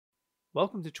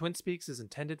Welcome to Twin Speaks is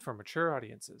intended for mature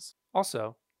audiences.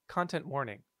 Also, content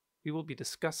warning. We will be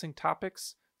discussing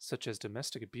topics such as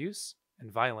domestic abuse and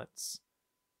violence.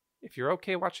 If you're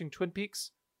okay watching Twin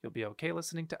Peaks, you'll be okay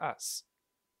listening to us.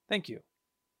 Thank you,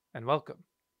 and welcome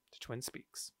to Twin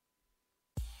Speaks.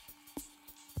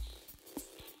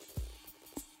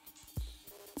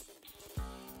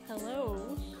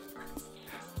 Hello.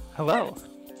 Hello.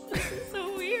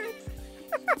 So weird.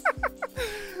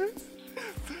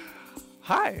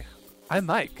 Hi, I'm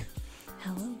Mike,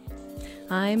 Hello.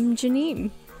 I'm Janine.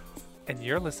 and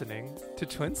you're listening to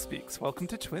Twin Speaks. Welcome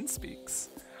to Twin Speaks.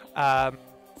 I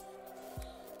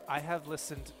have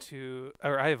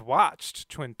I have watched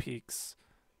Twin Peaks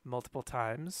multiple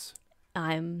times,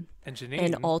 I'm and Janine,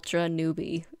 an ultra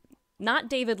newbie. Not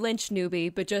David Lynch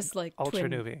newbie, but just like ultra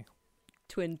newbie.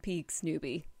 Twin Peaks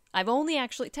newbie. I've only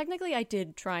technically I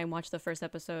did try and watch the first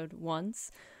episode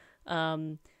once,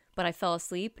 but I fell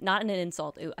asleep. Not in an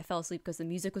insult. I fell asleep because the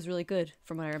music was really good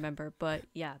from what I remember. But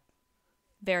yeah,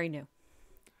 very new.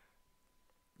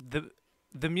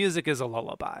 The music is a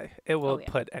lullaby. It will yeah.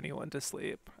 put anyone to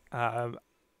sleep.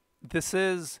 This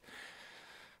is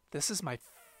my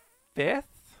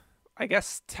fifth, I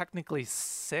guess technically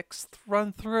sixth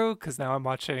run through, because now I'm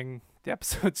watching the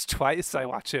episodes twice. I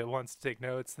watch it once to take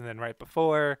notes and then right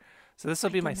before. So this will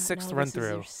be my sixth run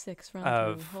through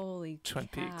of Holy Twin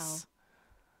cow. Peaks.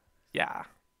 Yeah,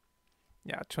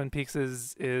 Twin Peaks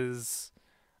is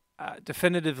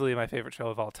definitively my favorite show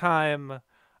of all time.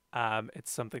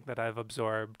 It's something that I've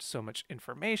absorbed so much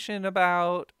information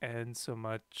about, and so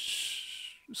many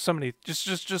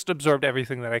just absorbed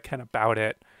everything that I can about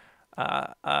it in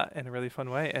a really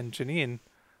fun way. And Janine,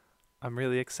 I'm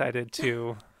really excited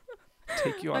to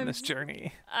take you on this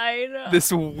journey. I know.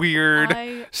 This weird.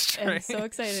 I am so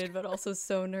excited, but also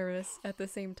so nervous at the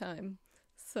same time.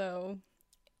 So,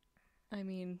 I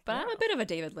mean, but I'm a bit of a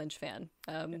David Lynch fan.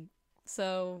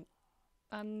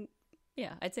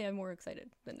 Yeah, I'd say I'm more excited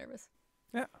than nervous.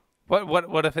 Yeah.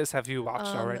 What of his have you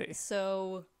watched already?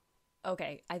 So,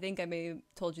 okay, I think I may have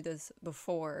told you this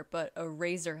before, but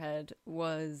Eraserhead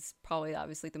was probably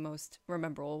obviously the most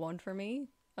memorable one for me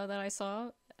that I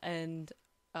saw. And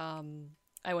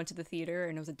I went to the theater,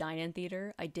 and it was a dine-in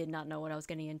theater. I did not know what I was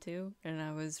getting into, and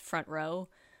I was front row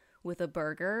with a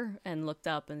burger and looked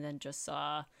up and then just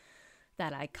saw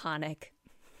that iconic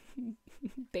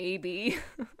baby.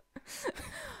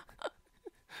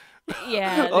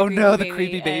 Yeah. Oh no, the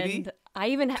creepy baby. And I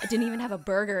didn't even have a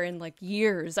burger in like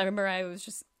years. I remember I was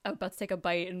just about to take a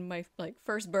bite in my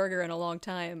first burger in a long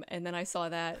time, and then I saw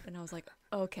that and I was like,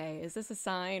 okay, is this a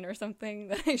sign or something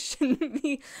that I shouldn't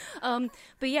be?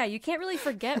 But yeah, you can't really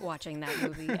forget watching that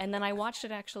movie. And then I watched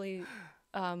it actually.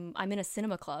 I'm in a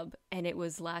cinema club, and it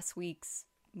was last week's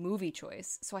movie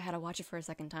choice, so I had to watch it for a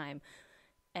second time.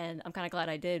 And I'm kind of glad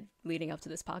I did leading up to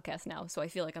this podcast now. So I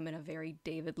feel like I'm in a very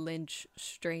David Lynch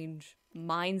strange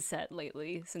mindset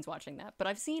lately since watching that. But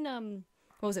I've seen,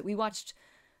 what was it? We watched,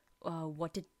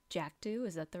 What Did Jack Do?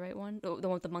 Is that the right one? The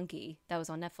one with the monkey that was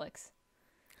on Netflix.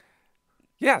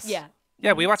 Yes. Yeah.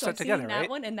 Yeah, we watched So that I've seen together, that right?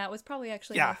 one, and that was probably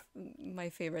actually my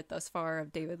favorite thus far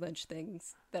of David Lynch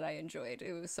things that I enjoyed.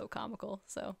 It was so comical.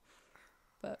 So,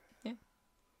 but yeah.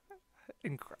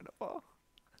 Incredible.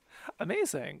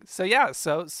 Amazing. So yeah,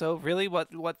 so really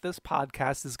what this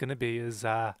podcast is going to be is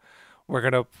we're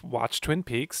going to watch Twin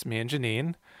Peaks, me and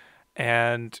Janine.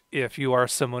 And if you are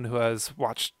someone who has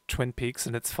watched Twin Peaks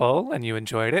in its full and you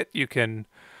enjoyed it, you can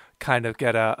kind of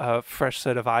get a fresh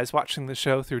set of eyes watching the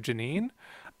show through Janine.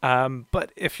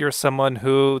 But if you're someone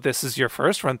who this is your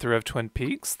first run through of Twin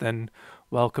Peaks, then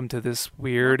welcome to this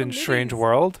weird and strange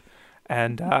world.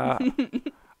 And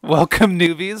welcome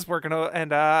newbies. We're gonna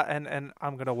and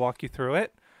I'm gonna walk you through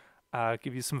it,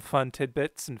 give you some fun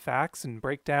tidbits and facts and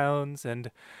breakdowns, and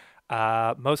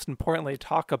most importantly,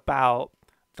 talk about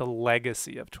the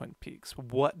legacy of Twin Peaks.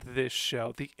 What this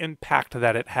show, the impact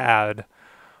that it had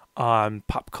on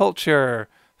pop culture,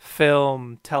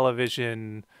 film,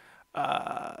 television.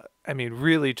 I mean,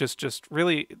 really, just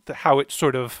really how it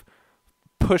sort of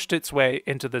pushed its way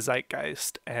into the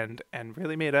zeitgeist and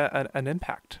really made an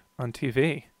impact on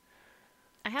TV.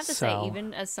 I have to say,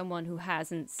 even as someone who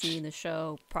hasn't seen the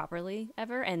show properly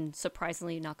ever, and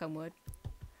surprisingly, knock on wood,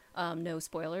 no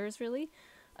spoilers really,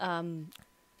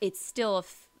 it's still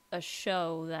a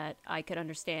show that I could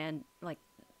understand, like,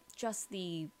 just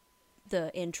the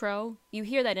intro. You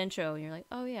hear that intro and you're like,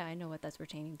 oh yeah, I know what that's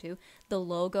pertaining to. The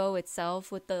logo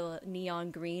itself with the neon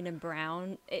green and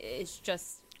brown, it's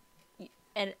just,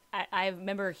 and I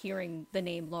remember hearing the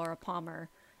name Laura Palmer,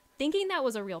 thinking that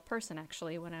was a real person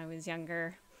actually when I was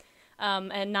younger.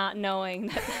 and not knowing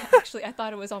that actually I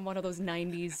thought it was on one of those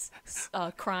 90s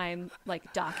crime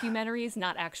like documentaries,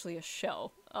 not actually a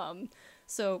show.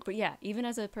 But yeah, even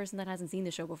as a person that hasn't seen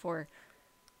the show before,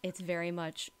 it's very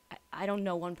much, I don't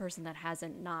know one person that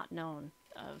hasn't not known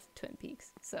of Twin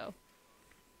Peaks. So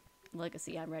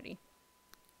Legacy, I'm ready.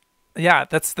 Yeah,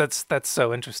 that's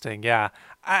so interesting. Yeah.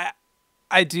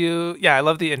 I do. Yeah, I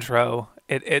love the intro.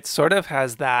 It sort of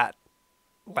has that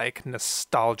like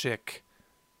nostalgic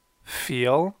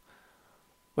feel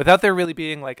without there really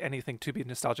being like anything to be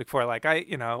nostalgic for. Like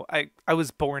I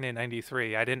was born in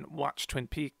 93. I didn't watch Twin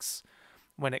Peaks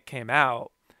when it came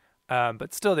out.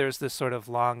 But still there's this sort of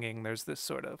longing, there's this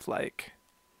sort of like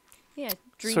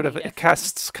dreamy, sort of definitely. It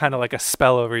casts kind of like a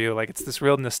spell over you. Like it's this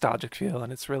real nostalgic feel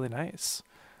and it's really nice.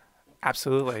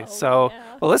 Absolutely. Well,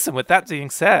 listen, with that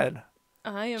being said,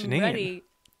 I am Janine, ready.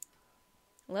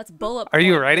 Let's bullet are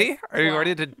you point ready? this Are you plot.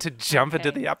 ready to jump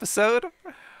into the episode?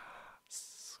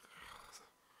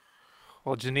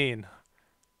 Well, Janine,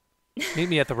 meet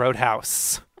me at the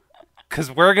Roadhouse,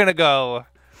 because we're gonna go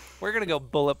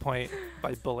bullet point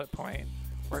by bullet point.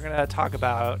 We're gonna talk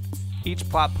about each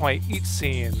plot point, each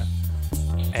scene,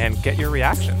 and get your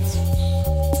reactions.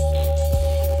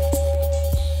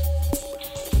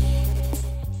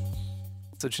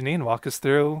 So Janine, walk us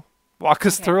through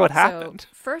what happened. So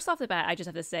first off the bat, I just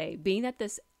have to say, being that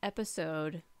this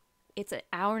episode, it's an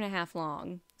hour and a half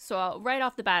long. So right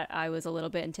off the bat, I was a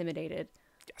little bit intimidated.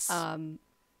 Yes.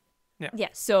 Yeah.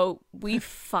 So we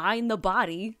find the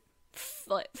body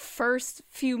first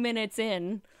few minutes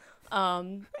in,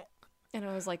 and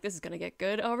I was like, this is gonna get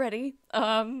good already.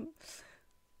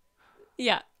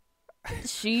 Yeah.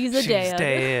 She's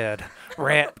dead.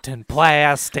 Wrapped in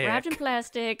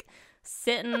plastic.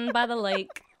 Sitting by the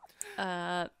lake.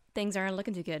 Things aren't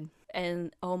looking too good.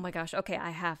 And oh my gosh, okay, I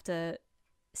have to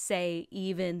say,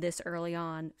 even this early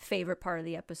on, favorite part of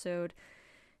the episode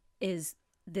is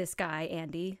this guy,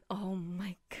 Andy. Oh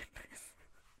my goodness.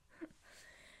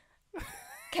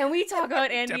 Can we talk about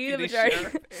Andy? Deputy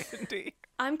Sheriff Andy.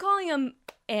 I'm calling him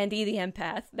Andy the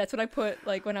empath. That's what I put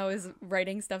like when I was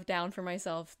writing stuff down for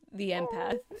myself. The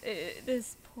empath.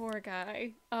 This poor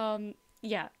guy.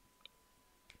 Yeah.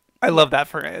 I love that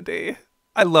for Andy.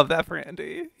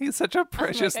 He's such a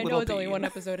precious I little know it's only bean. one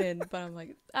episode in, but I'm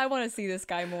like, I want to see this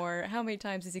guy more. How many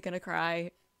times is he gonna cry?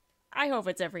 I hope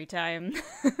it's every time.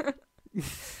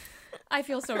 I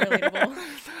feel so relatable.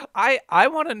 I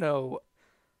want to know.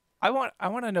 I want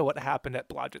to know what happened at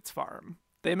Blodgett's farm.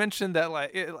 They mentioned that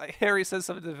like Harry says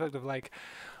something to the effect of like,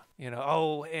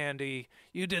 oh Andy,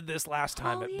 you did this last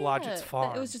time at Blodgett's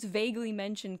farm. It was just vaguely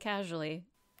mentioned casually.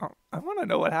 Oh, I want to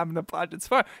know what happened at Blodgett's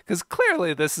farm, because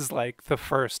clearly this is like the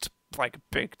first like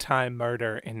big time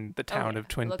murder in the town of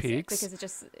Twin Peaks. Because it's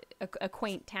just a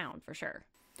quaint town for sure.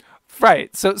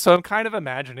 Right. So I'm kind of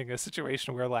imagining a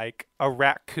situation where like a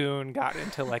raccoon got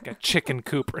into like a chicken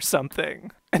coop or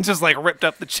something and just like ripped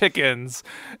up the chickens,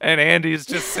 and Andy's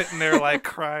just sitting there like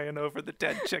crying over the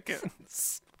dead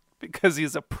chickens because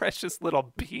he's a precious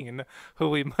little bean who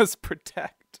we must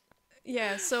protect.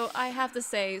 Yeah, so I have to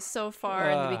say, so far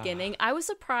in the beginning, I was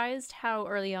surprised how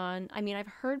early on, I mean, I've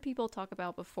heard people talk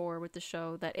about before with the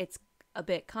show that it's a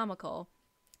bit comical.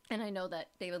 And I know that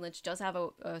David Lynch does have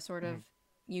a sort of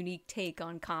unique take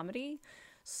on comedy.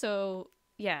 So,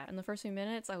 yeah, in the first few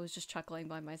minutes, I was just chuckling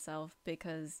by myself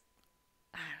because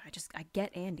I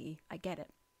get Andy. I get it.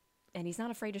 And he's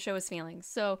not afraid to show his feelings.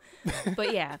 So,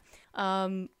 but yeah.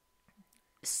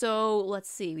 So let's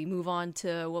see. We move on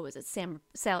to, what was it?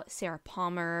 Sarah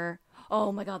Palmer.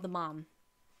 Oh my God, the mom.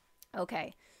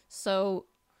 Okay. So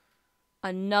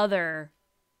another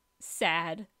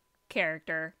sad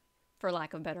character, for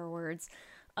lack of better words.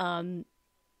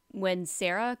 When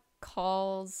Sarah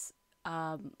calls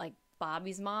like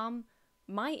Bobby's mom,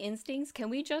 my instincts, can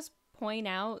we just point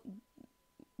out,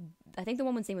 I think the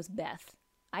woman's name was Beth.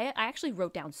 I actually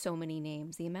wrote down so many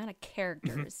names. The amount of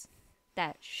characters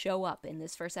that show up in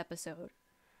this first episode,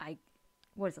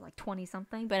 what is it, like 20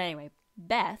 something? But anyway,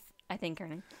 Beth, I think her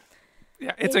name.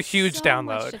 Yeah, it's a huge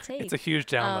download. It's a huge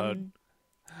download.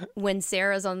 When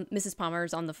Mrs.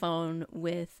 Palmer's on the phone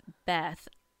with Beth,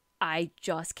 I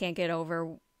just can't get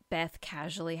over Beth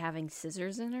casually having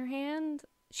scissors in her hand.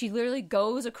 She literally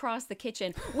goes across the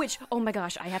kitchen, which, oh my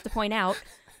gosh, I have to point out,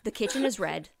 the kitchen is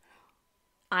red.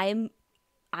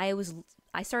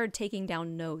 I started taking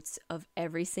down notes of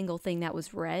every single thing that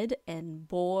was red, and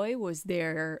boy, was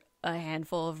there a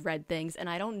handful of red things. And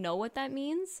I don't know what that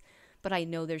means, but I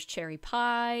know there's cherry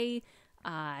pie.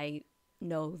 I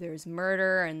know there's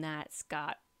murder, and that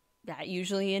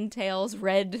usually entails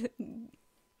red,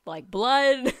 like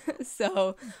blood.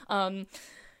 So,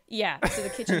 Yeah, so the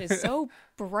kitchen is so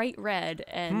bright red,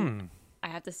 and I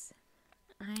have to.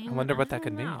 I wonder what that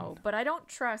could mean. But I don't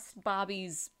trust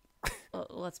Bobby's.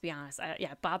 Let's be honest.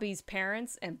 Bobby's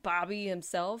parents and Bobby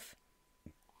himself.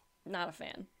 Not a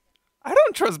fan. I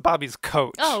don't trust Bobby's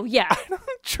coach. Oh yeah, I don't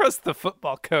trust the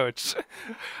football coach.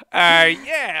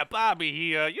 Yeah, Bobby.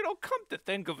 He, come to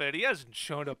think of it, he hasn't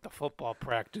shown up to football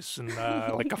practice in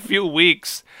like a few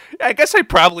weeks. I guess I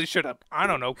probably should have, I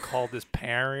don't know, called his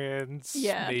parents.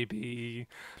 Yeah. Maybe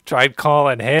tried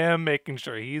calling him, making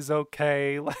sure he's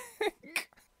okay.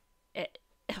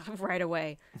 Right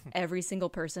away. Every single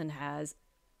person has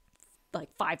like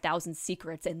 5,000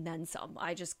 secrets and then some.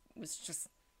 I was just.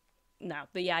 No,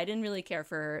 but yeah, I didn't really care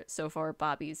for so far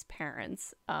Bobby's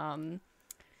parents.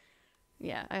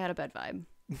 Yeah, I had a bad vibe.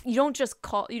 You don't just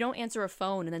you don't answer a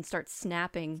phone and then start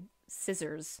snapping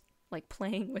scissors, like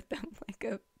playing with them like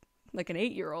an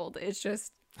 8-year-old. It's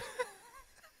just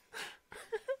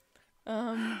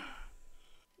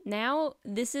now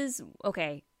this is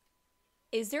okay.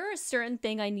 Is there a certain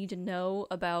thing I need to know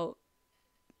about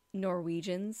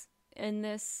Norwegians in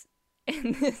this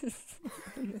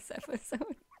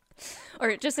episode?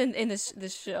 Or just in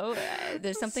this show,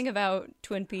 there's something about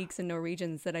Twin Peaks and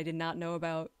Norwegians that I did not know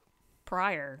about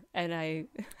prior, and I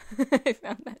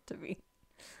found that to be.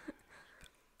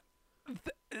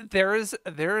 There is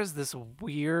this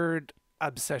weird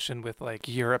obsession with like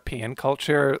European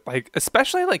culture, like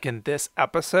especially like in this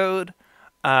episode.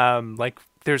 Like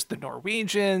there's the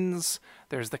Norwegians,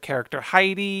 there's the character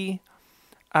Heidi,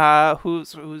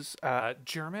 who's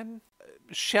German.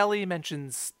 Shelley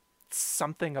mentions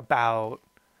something about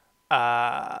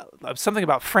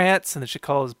France, and then she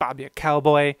calls Bobby a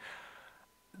cowboy.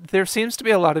 There seems to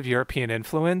be a lot of European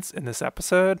influence in this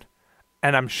episode,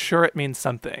 and I'm sure it means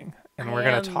something, and we're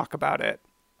going to talk about it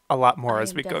a lot more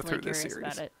as we go through this series.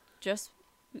 About it. Just,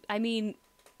 I mean,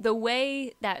 the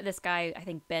way that this guy, I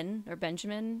think Ben or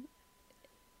Benjamin,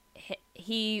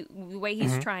 the way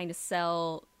he's trying to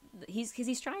sell,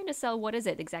 he's trying to sell, what is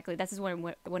it exactly? This is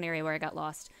one area where I got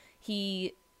lost.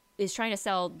 He is trying to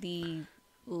sell the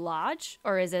lodge,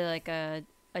 or is it like a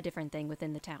different thing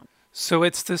within the town? So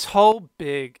it's this whole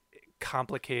big,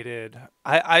 complicated.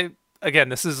 I again,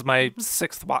 this is my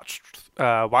sixth watch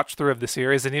through of the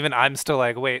series, and even I'm still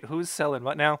like, wait, who's selling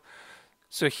what now?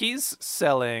 So he's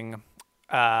selling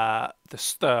the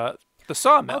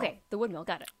sawmill. Okay, the wood mill,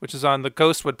 got it. Which is on the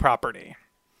Ghostwood property.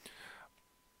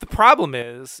 The problem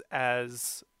is,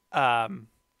 as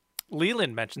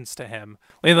Leland mentions to him,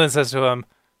 Leland says to him,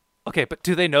 okay, but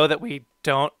do they know that we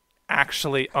don't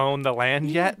actually own the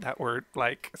land yet? That we're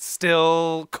like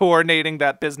still coordinating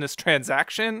that business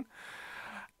transaction?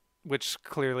 Which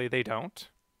clearly they don't.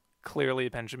 Clearly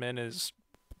Benjamin is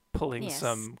pulling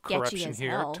some corruption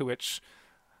here, hell. To which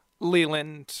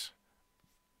Leland,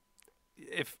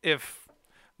 if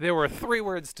there were 3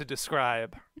 words to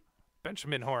describe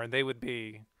Benjamin Horne, they would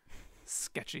be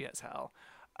sketchy as hell.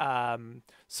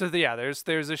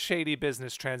 There's a shady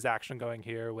business transaction going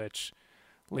here, which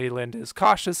Leland is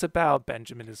cautious about.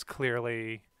 Benjamin is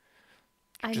clearly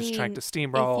trying to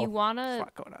steamroll. If you want to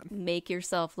make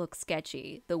yourself look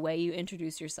sketchy, the way you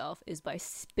introduce yourself is by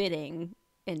spitting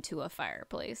into a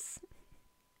fireplace.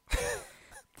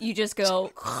 You just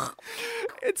go.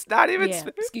 It's not even. Yeah,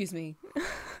 excuse me.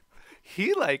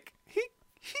 He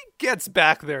gets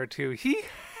back there too. He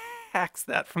hacks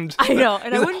that from. I know,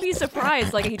 and I wouldn't be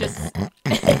surprised. Like he just.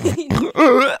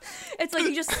 It's like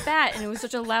he just spat, and it was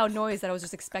such a loud noise that I was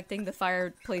just expecting the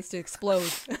fireplace to explode.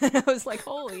 I was like,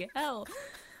 "Holy hell!"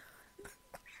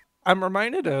 I'm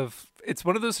reminded of, it's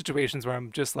one of those situations where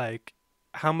I'm just like,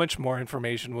 how much more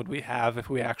information would we have if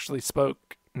we actually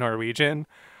spoke Norwegian?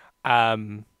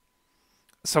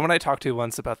 Someone I talked to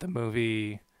once about the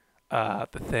movie The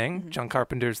Thing, John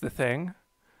Carpenter's The Thing.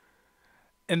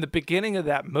 In the beginning of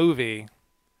that movie,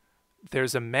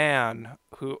 there's a man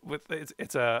who I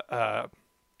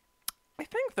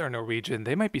think they're Norwegian.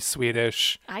 They might be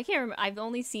Swedish. I can't remember. I've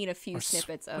only seen a few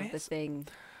snippets of The Thing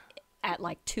at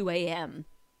like 2 a.m.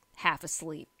 half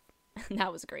asleep.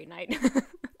 That was a great night.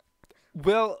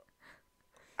 Well,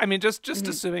 I mean, just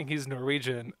assuming he's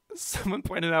Norwegian, someone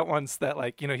pointed out once that,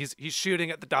 like, he's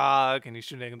shooting at the dog, and he's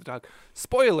shooting at the dog.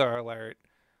 Spoiler alert,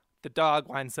 the dog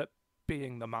winds up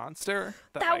being the monster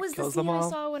that was the scene I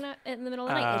saw in the middle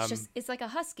of the night. It's like a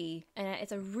husky, and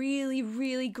it's a really,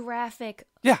 really graphic.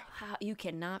 Yeah. You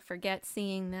cannot forget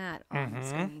seeing that on the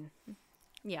screen.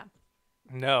 Yeah.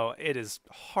 No, it is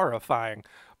horrifying.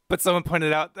 But someone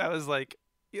pointed out that was like,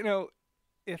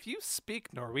 if you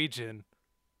speak Norwegian,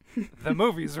 the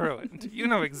movie's ruined. You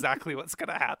know exactly what's going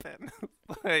to happen.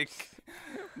 Like,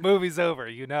 movie's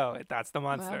over. That's the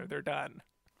monster. Well, they're done.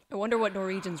 I wonder what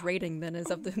Norwegian's rating then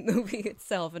is of the movie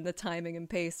itself and the timing and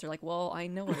pace. They're like, well, I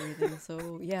know everything,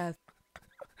 so yeah.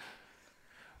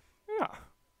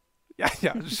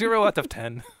 Yeah. 0 out of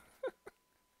 10.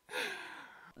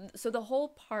 So the whole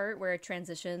part where it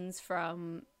transitions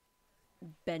from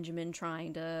Benjamin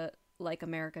trying to, like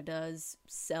America does,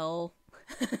 sell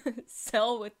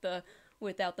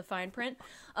without the fine print.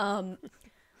 The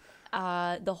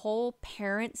whole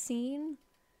parent scene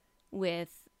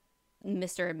with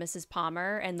Mr. and Mrs.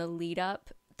 Palmer and the lead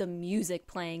up, the music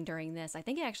playing during this. I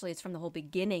think actually it's from the whole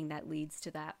beginning that leads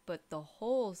to that, but the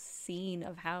whole scene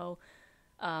of how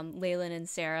Leyland and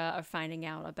Sarah are finding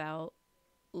out about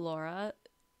Laura,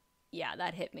 yeah,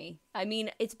 that hit me. I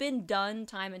mean, it's been done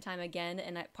time and time again,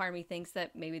 and part of me thinks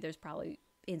that maybe there's probably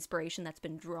inspiration that's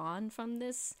been drawn from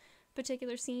this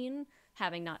particular scene,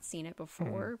 having not seen it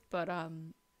before. But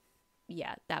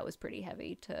yeah, that was pretty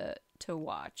heavy to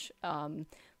watch.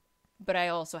 But I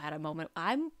also had a moment.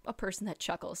 I'm a person that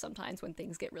chuckles sometimes when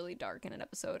things get really dark in an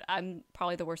episode. I'm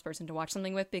probably the worst person to watch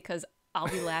something with because I'll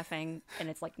be laughing and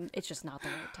it's like it's just not the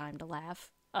right time to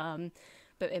laugh.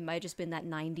 But it might have just been that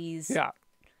 90s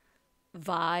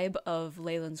vibe of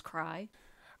Leyland's cry.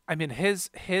 I mean, his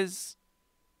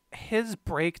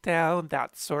breakdown,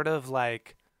 that sort of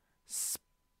like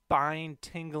spine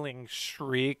tingling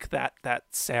shriek that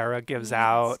Sarah gives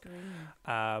out,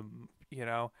 you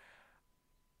know,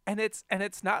 and it's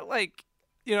not like,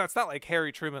 you know, it's not like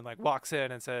Harry Truman like walks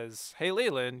in and says, "Hey,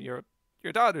 Leyland, your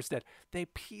daughter's dead." They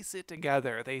piece it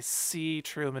together. They see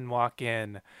Truman walk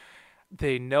in.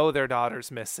 They know their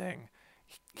daughter's missing.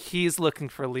 He's looking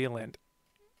for Leyland.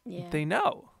 Yeah. They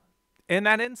know. In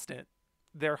that instant,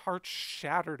 their hearts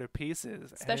shatter to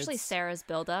pieces. Especially Sarah's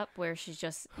build-up, where she's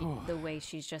just, the way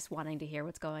she's just wanting to hear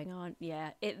what's going on.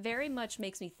 Yeah, it very much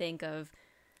makes me think of,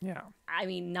 I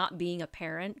mean, not being a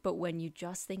parent, but when you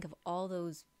just think of all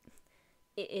those,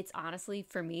 it's honestly,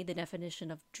 for me, the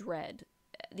definition of dread.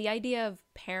 The idea of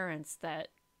parents that,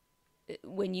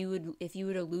 if you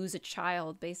were to lose a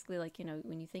child, basically, like, you know,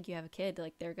 when you think you have a kid,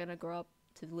 like, they're going to grow up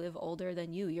to live older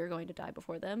than you. You're going to die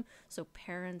before them. So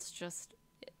parents just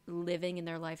living in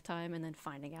their lifetime and then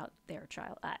finding out their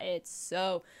child. It's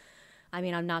so, I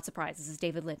mean, I'm not surprised. This is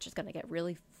David Lynch. It's going to get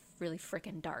really, really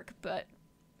freaking dark. But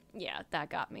yeah, that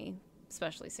got me,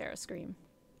 especially Sarah's scream.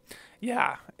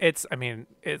 Yeah, it's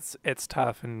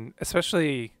tough. And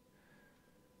especially,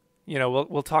 you know,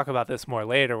 we'll talk about this more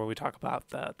later when we talk about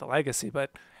the legacy,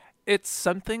 but it's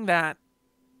something that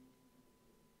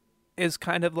is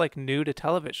kind of like new to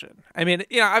television. I mean,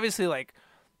 you know, obviously, like,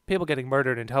 people getting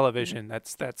murdered in television,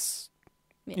 that's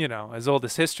you know, as old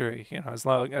as history, you know, as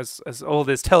long as old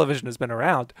as television has been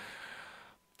around.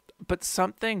 But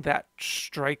something that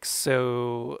strikes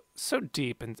so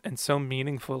deep and so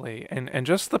meaningfully, and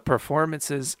just the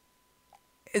performances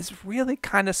is really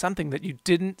kind of something that you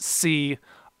didn't see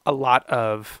a lot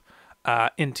of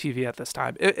in TV at this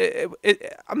time.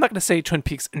 I'm not going to say Twin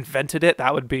Peaks invented it.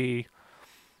 That would be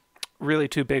really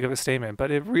too big of a statement, but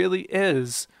it really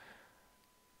is,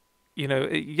 you know,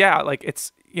 like,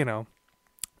 it's, you know,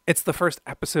 it's the first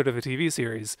episode of a TV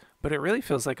series, but it really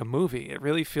feels like a movie. It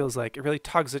really feels like, it really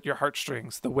tugs at your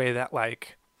heartstrings the way that,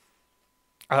 like,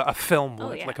 a film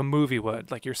would, like a movie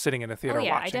would, like you're sitting in a theater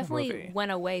watching a movie. I definitely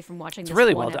went away from watching this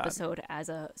really one episode as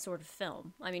a sort of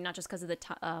film. I mean, not just because of the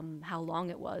how long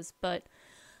it was, but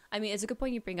I mean, it's a good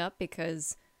point you bring up,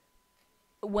 because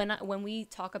when we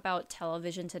talk about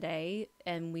television today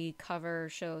and we cover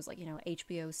shows like, you know,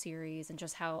 HBO series and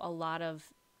just how a lot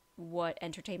of what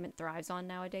entertainment thrives on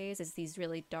nowadays is these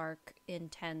really dark,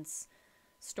 intense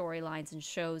storylines and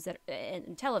shows that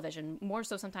in television, more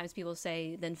so sometimes people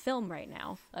say than film right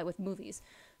now, with movies.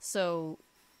 So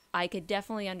I could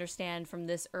definitely understand from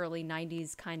this early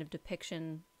 90s kind of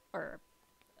depiction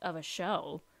of a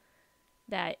show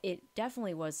that it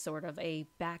definitely was sort of a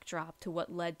backdrop to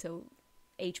what led to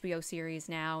HBO series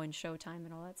now and Showtime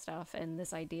and all that stuff, and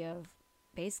this idea of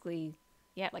basically,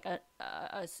 like a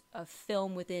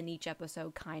film within each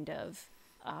episode kind of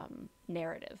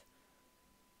narrative.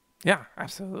 Yeah,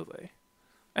 absolutely.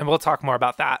 And we'll talk more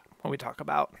about that when we talk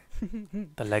about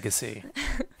the legacy.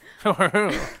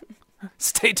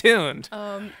 Stay tuned.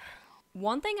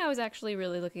 One thing I was actually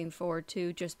really looking forward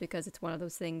to, just because it's one of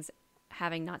those things,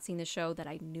 having not seen the show, that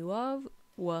I knew of,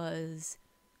 was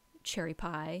cherry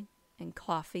pie and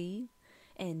coffee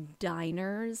and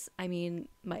diners. I mean,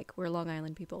 Mike, we're Long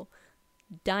Island people.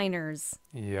 Diners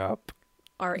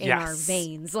are in our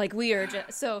veins. Like, we are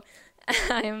just so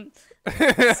I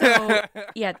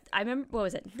remember, what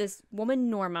was it, this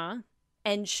woman Norma,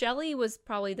 and Shelley was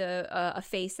probably a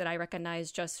face that I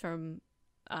recognized just from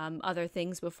other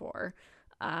things before,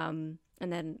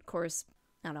 And then, of course,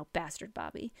 I don't know, Bastard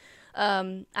Bobby.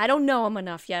 I don't know him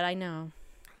enough yet, I know.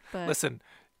 But Listen,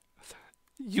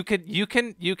 you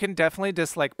can definitely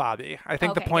dislike Bobby. I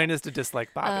think the Okay, point yeah. is to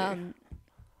dislike Bobby. Um,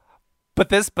 But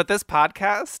this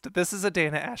podcast, this is a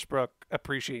Dana Ashbrook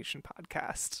appreciation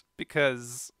podcast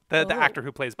because the Oh. actor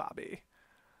who plays Bobby.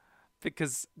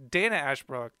 Because Dana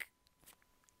Ashbrook,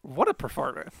 what a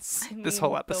performance I this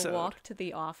whole mean, episode. the walk to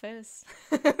the office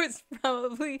was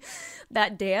probably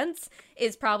that dance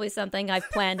is probably something I've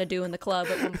planned to do in the club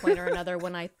at one point or another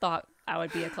when I thought I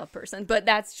would be a club person. But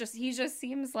that's just he just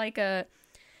seems like a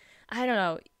I don't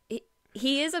know.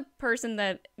 He is a person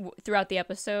that throughout the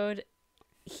episode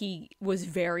he was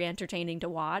very entertaining to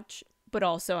watch, but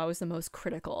also I was the most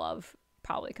critical of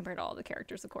probably compared to all the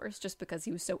characters, of course, just because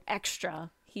he was so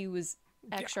extra. He was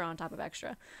extra on top of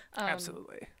extra.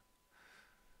 Absolutely.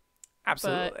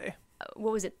 Absolutely.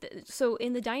 What was it? So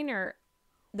in the diner,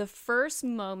 the first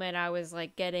moment I was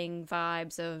like getting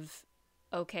vibes of,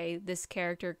 okay, this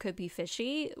character could be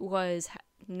fishy was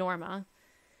Norma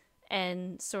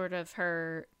and sort of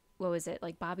her, what was it?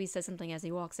 Like Bobby says something as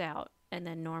he walks out and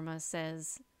then Norma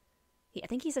says, I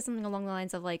think he says something along the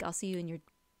lines of like, I'll see you in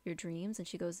your dreams. And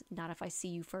she goes, not if I see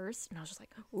you first. And I was just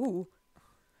like, ooh.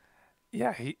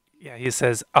 He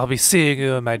says, I'll be seeing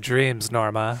you in my dreams,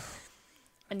 Norma.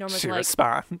 And Norma's She like,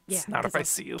 responds, yeah, not if because I I'll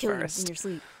see you kill first. in your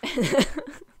sleep.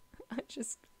 I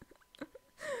just,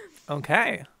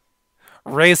 Okay.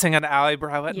 Raising an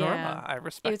eyebrow at Yeah. Norma. I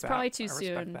respect that. it was probably too I respect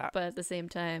soon, that. but at the same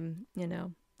time,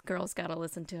 girls gotta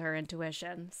listen to her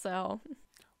intuition. So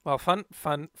Well, fun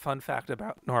fact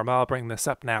about Norma. I'll bring this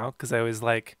up now because I always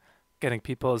like getting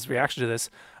people's reaction to this.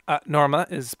 Norma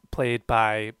is played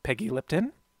by Peggy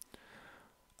Lipton,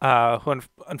 who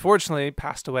unfortunately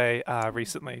passed away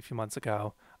recently, a few months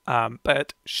ago.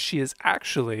 But she is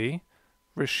actually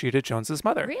Rashida Jones's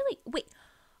mother. really, wait.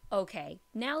 Okay,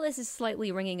 now this is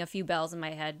slightly ringing a few bells in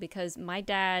my head because my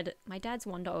dad's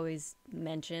one to always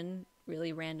mention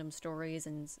really random stories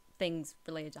and things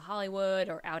related to Hollywood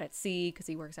or out at sea because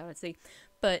he works out at sea.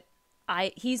 But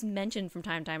he's mentioned from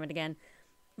time to time and again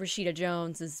Rashida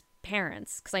Jones's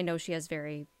parents because I know she has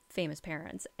very famous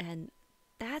parents, and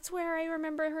that's where I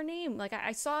remember her name. Like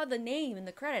I saw the name in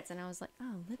the credits and I was like,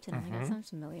 oh, Lipton, I think that sounds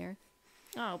familiar.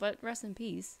 Oh, but rest in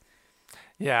peace.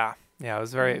 Yeah, it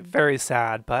was very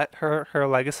sad, but her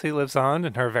legacy lives on,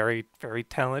 and her very very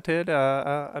talented,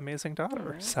 amazing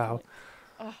daughter. Right. So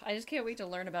Oh, I just can't wait to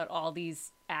learn about all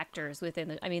these actors within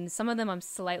it. I mean, some of them I'm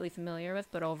slightly familiar with,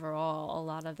 but overall, a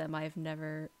lot of them I've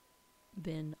never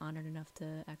been honored enough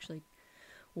to actually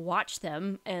watch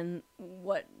them. And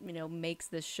what, makes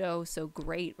this show so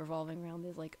great revolving around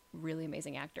these, like, really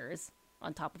amazing actors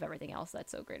on top of everything else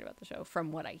that's so great about the show,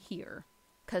 from what I hear.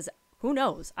 Because who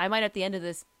knows? I might, at the end of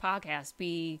this podcast,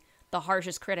 be the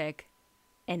harshest critic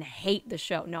and hate the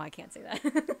show. No, I can't say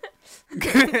that.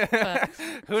 But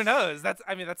who knows? That's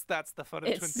the fun of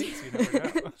Twin It's- Peaks. You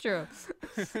never know. true.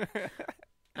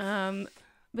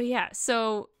 But yeah,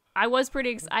 so I was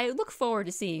pretty. I look forward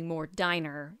to seeing more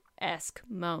diner-esque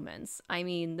moments. I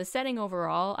mean, the setting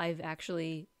overall, I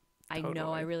know I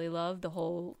Totally. really love the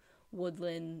whole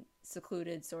woodland,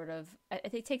 secluded sort of. I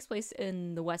think it takes place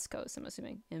in the West Coast. I'm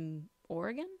assuming in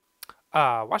Oregon.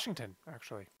 Washington,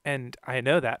 actually, and I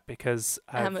know that because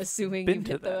I'm I've assuming been you've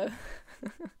to hit the.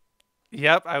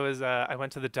 Yep, I was. I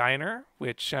went to the diner,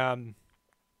 which the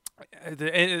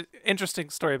interesting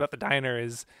story about the diner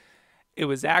is, it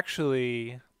was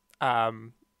actually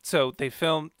so they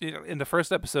filmed. In the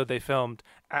first episode, they filmed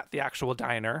at the actual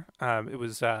diner. It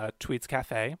was Tweet's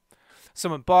Cafe.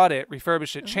 Someone bought it,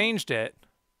 refurbished it, changed it,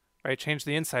 right? Changed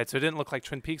the inside so it didn't look like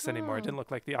Twin Peaks anymore. It didn't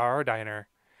look like the RR diner.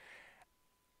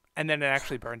 And then it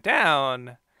actually burned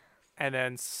down, and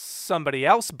then somebody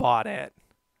else bought it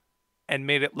and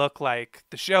made it look like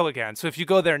the show again. So if you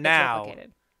go there It's now,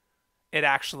 replicated. it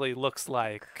actually looks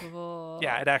like Cool.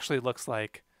 it actually looks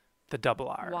like the double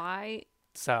R. Why?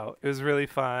 So it was really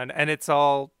fun, and it's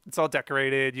all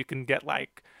decorated. You can get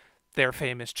like their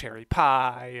famous cherry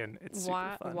pie, and it's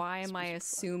super fun. Why am Super, I super fun.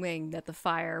 assuming that the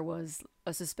fire was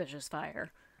a suspicious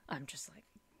fire? I'm just like,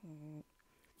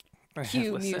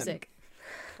 cue Listen, music.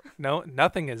 No,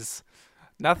 nothing is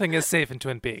safe in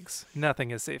Twin Peaks. Nothing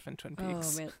is safe in Twin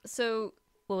Peaks. Oh man. So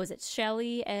what was it?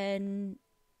 Shelly and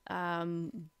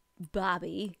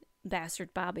Bobby,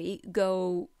 Bastard Bobby,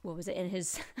 go. What was it in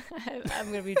his? I'm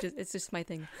gonna be just. It's just my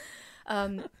thing.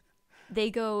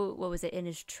 They go. What was it in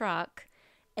his truck?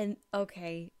 And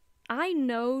okay, I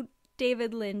know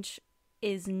David Lynch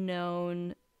is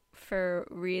known for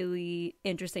really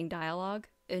interesting dialogue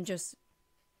and just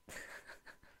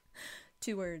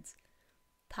 2 words: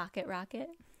 pocket rocket.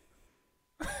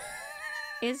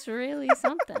 It's really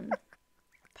something.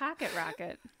 Pocket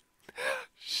rocket.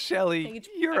 Shelly, Stage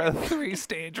you're a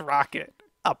 3-stage rocket.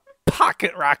 A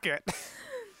pocket rocket.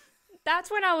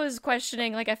 That's when I was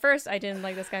questioning. Like, at first, I didn't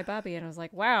like this guy Bobby, and I was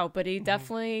like, wow, but he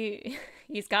definitely,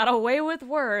 he's got a way with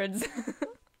words.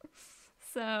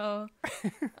 So,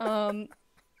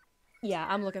 yeah,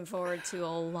 I'm looking forward to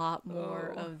a lot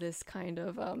more of this kind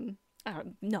of, I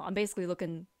don't know, I'm basically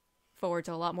looking forward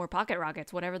to a lot more pocket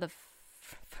rockets, whatever the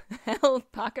hell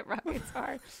pocket rockets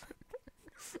are.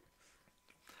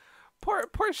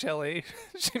 Poor Shelly.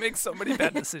 She makes so many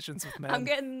bad decisions with men.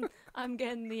 I'm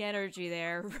getting the energy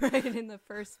there right in the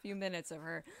first few minutes of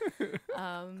her.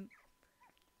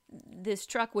 This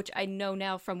truck, which I know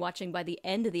now from watching by the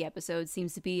end of the episode,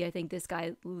 seems to be, I think, this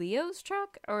guy Leo's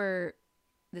truck, or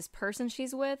this person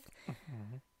she's with.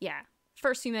 Mm-hmm. Yeah.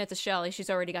 First few minutes of Shelly,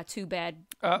 she's already got 2 bad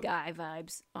guy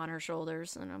vibes on her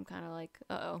shoulders, and I'm kind of like,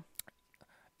 uh-oh.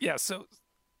 Yeah, so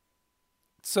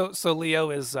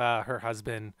Leo is her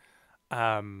husband.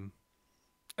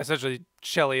 Essentially,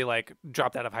 Shelly like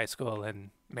dropped out of high school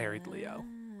and married Leo.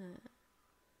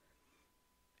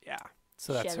 Yeah,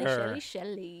 so that's her.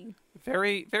 Shelly.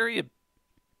 Very, very,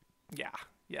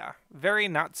 yeah, very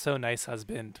not so nice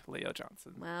husband, Leo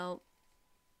Johnson. Well,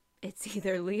 it's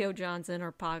either Leo Johnson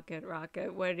or Pocket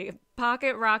Rocket.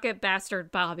 Pocket Rocket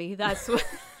bastard Bobby. That's what.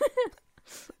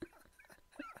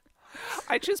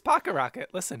 I choose Pocket Rocket.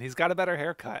 Listen, he's got a better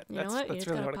haircut. You know what? That's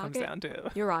really what it comes down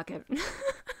to. You're Rocket.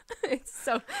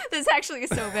 This actually is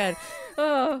so bad.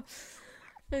 Oh,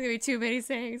 there's gonna be too many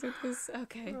sayings with this.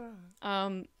 Okay.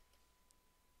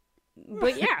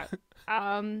 But yeah,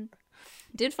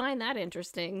 did find that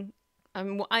interesting.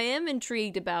 I am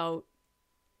intrigued about.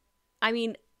 I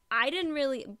mean, I didn't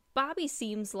really. Bobby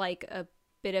seems like a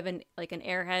bit of an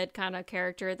airhead kind of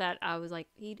character that I was like,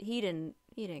 he didn't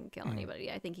kill anybody.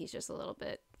 I think he's just a little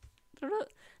bit,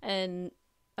 and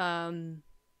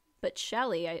but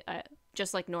Shelly, I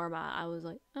just like Norma, I was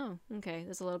like, oh, okay,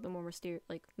 there's a little bit more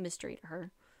mystery to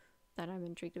her that I'm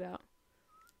intrigued about.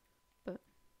 But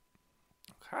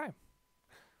okay,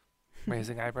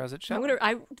 raising eyebrows at Shelly.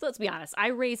 Let's be honest, I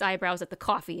raise eyebrows at the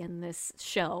coffee in this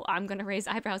show. I'm gonna raise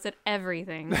eyebrows at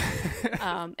everything,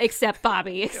 except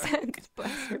Bobby. Except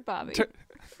Bobby.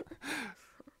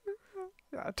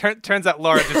 Turns out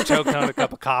Laura just choked on a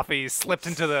cup of coffee, slipped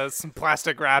into some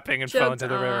plastic wrapping, and fell into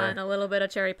the river. A little bit of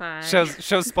cherry pie.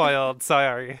 Show's spoiled.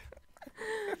 Sorry.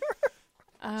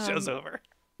 Show's over.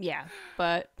 Yeah,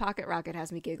 but Pocket Rocket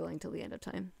has me giggling till the end of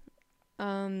time.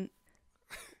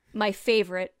 My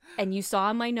favorite, and you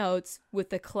saw in my notes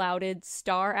with the clouded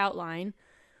star outline,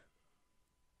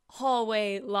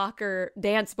 hallway locker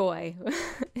dance boy.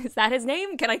 Is that his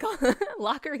name? Can I call him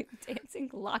dancing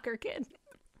locker kid?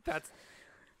 That's.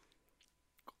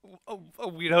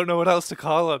 We don't know what else to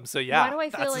call him, so yeah. Why do I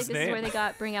feel like this name. is where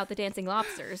they bring out the dancing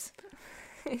lobsters?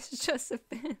 It's just a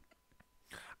bit.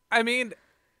 I mean,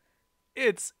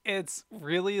 it's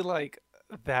really like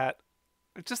that,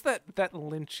 just that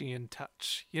Lynchian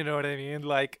touch. You know what I mean?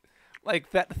 Like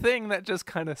that thing that just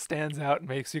kind of stands out and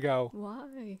makes you go,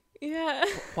 why? Yeah.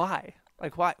 Why?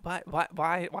 Like why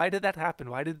did that happen?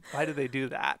 Why did they do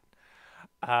that?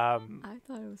 I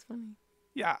thought it was funny.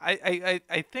 Yeah,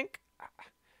 I think,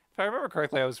 if I remember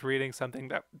correctly, I was reading something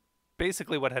that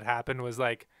basically what had happened was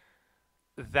like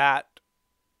that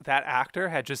actor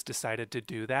had just decided to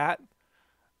do that,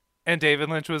 and David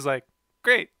Lynch was like,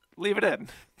 "Great, leave it in."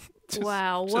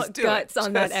 Wow, what guts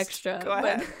on that extra? Go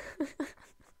ahead.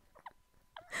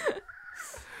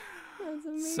 That's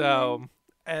amazing. So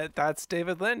that's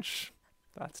David Lynch.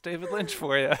 That's David Lynch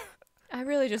for you. I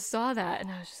really just saw that, and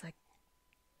I was just like,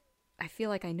 I feel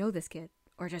like I know this kid,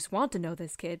 or just want to know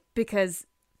this kid, because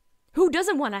who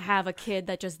doesn't want to have a kid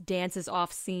that just dances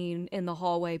off scene in the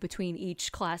hallway between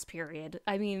each class period?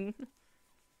 I mean,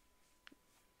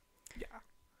 yeah,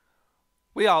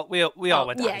 we all went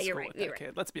to high school you're right, with that you're kid.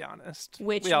 Right. Let's be honest.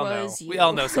 Which we all was know. you. We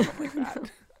all know someone like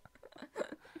that.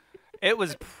 It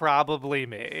was probably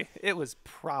me. It was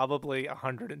probably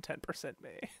 110%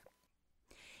 me.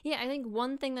 Yeah, I think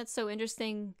one thing that's so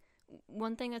interesting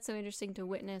to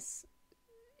witness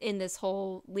in this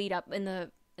whole lead up in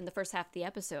the first half of the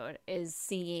episode is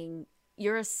seeing,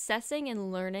 you're assessing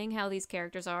and learning how these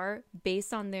characters are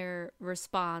based on their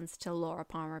response to Laura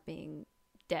Palmer being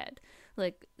dead.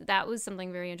 Like, that was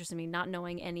something very interesting to me, not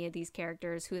knowing any of these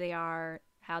characters, who they are,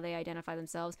 how they identify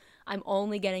themselves. I'm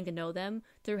only getting to know them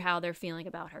through how they're feeling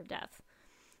about her death.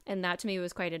 And that to me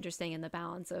was quite interesting in the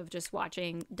balance of just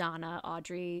watching Donna,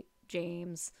 Audrey,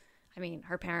 James, I mean,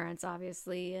 her parents,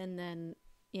 obviously, and then,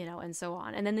 and so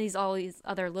on. And then all these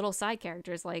other little side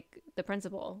characters, like the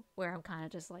principal, where I'm kind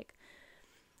of just like,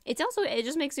 it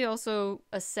just makes you also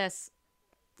assess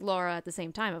Laura at the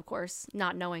same time, of course,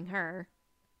 not knowing her.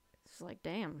 It's like,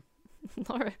 damn,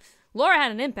 Laura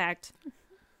had an impact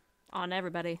on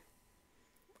everybody.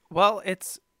 Well,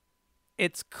 it's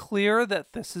clear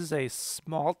that this is a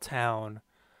small town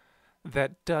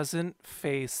that doesn't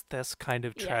face this kind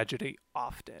of Yeah. tragedy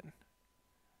often.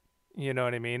 You know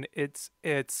what I mean? It's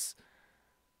that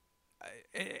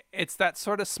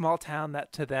sort of small town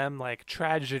that to them like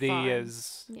tragedy Fun.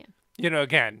 is, Yeah.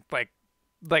 again, like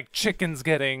chickens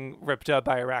getting ripped up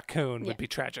by a raccoon Yeah. would be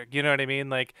tragic. You know what I mean?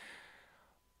 Like,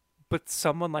 but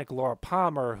someone like Laura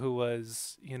Palmer, who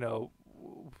was,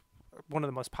 one of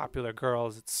the most popular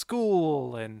girls at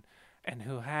school and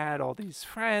who had all these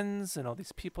friends and all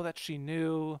these people that she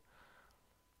knew,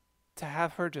 to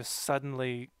have her just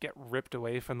suddenly get ripped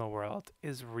away from the world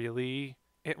is really,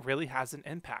 it really has an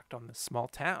impact on this small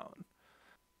town.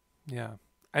 Yeah.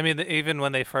 I mean, even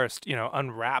when they first,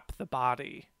 unwrap the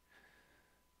body,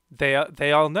 they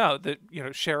all know that,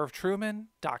 Sheriff Truman,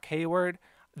 Doc Hayward,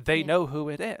 they Yeah. know who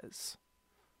it is.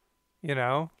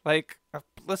 Like,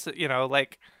 listen,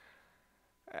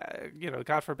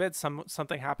 God forbid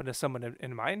something happened to someone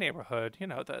in my neighborhood,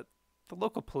 the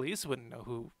local police wouldn't know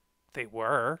who they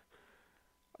were.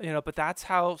 But that's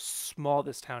how small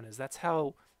this town is. That's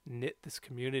how knit this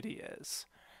community is.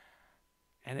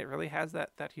 And it really has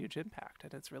that huge impact,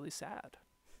 and it's really sad.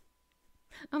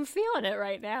 I'm feeling it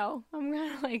right now. I'm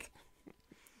kind of like,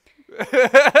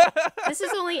 this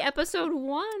is only episode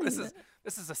 1. This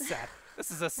is a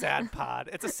sad pod.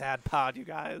 It's a sad pod, you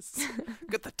guys.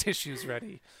 Get the tissues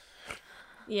ready.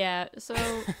 Yeah,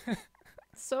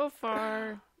 so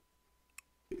far,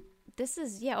 this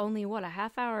is, only what, a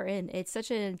half hour in. It's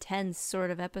such an intense sort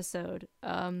of episode.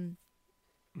 And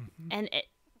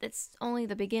it's only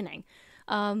the beginning.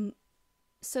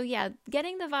 So yeah,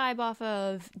 getting the vibe off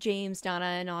of James, Donna,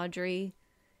 and Audrey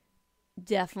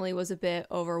definitely was a bit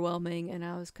overwhelming, and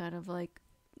I was kind of like,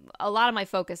 a lot of my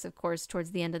focus, of course,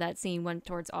 towards the end of that scene went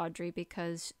towards Audrey,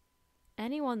 because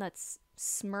anyone that's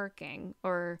smirking,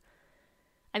 or,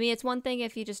 I mean, it's one thing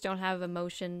if you just don't have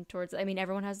emotion towards, I mean,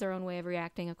 everyone has their own way of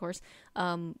reacting, of course,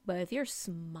 but if you're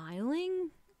smiling,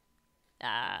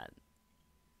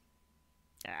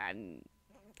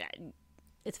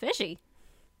 it's fishy.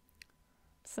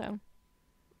 So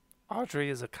Audrey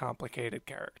is a complicated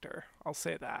character. I'll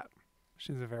say that.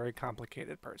 She's a very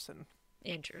complicated person.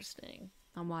 interesting.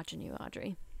 I'm watching you,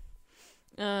 Audrey.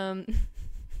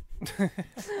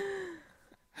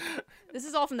 This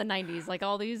is all from the 90s. Like,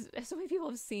 all these, so many people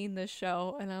have seen this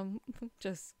show, and I'm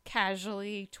just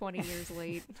casually 20 years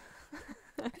late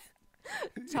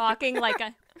talking like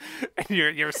And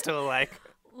you're still like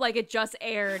it just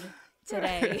aired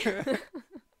today.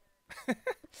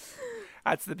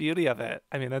 that's the beauty of it.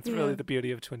 I mean, that's Yeah. really the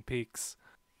beauty of Twin Peaks.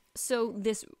 So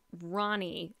this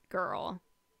Ronnie girl,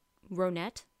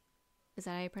 Ronette, is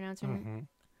that how you pronounce her name?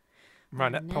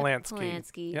 Ronette Polanski.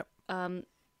 Polanski. Yep.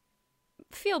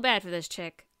 Feel bad for this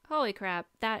chick. Holy crap.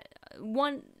 That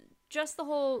one, just the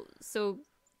whole,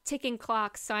 ticking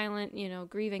clock, silent,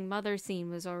 grieving mother scene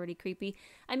was already creepy.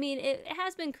 I mean, it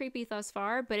has been creepy thus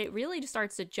far, but it really just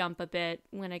starts to jump a bit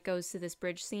when it goes to this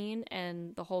bridge scene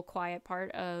and the whole quiet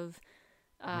part of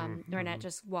Ronette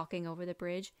just walking over the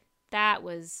bridge. That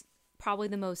was probably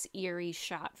the most eerie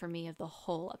shot for me of the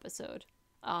whole episode.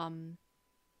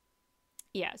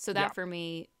 Yeah, so that Yeah. for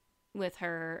me, with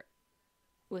her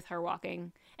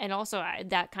walking, and also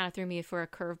that kind of threw me for a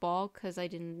curveball, because I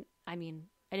didn't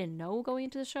know going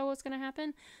into the show what's going to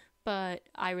happen, but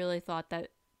I really thought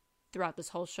that throughout this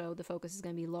whole show the focus is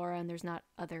going to be Laura, and there's not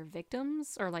other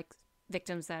victims, or like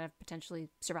victims that have potentially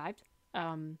survived.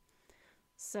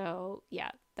 So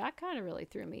yeah, that kind of really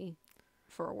threw me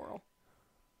for a whirl.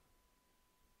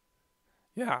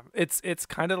 Yeah, it's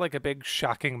kind of like a big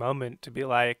shocking moment to be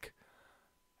like,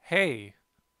 hey,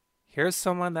 here's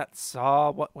someone that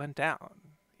saw what went down.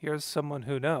 Here's someone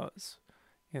who knows.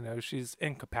 She's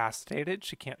incapacitated.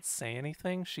 She can't say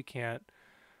anything. She can't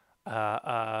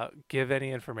give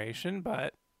any information,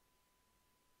 but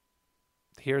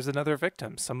here's another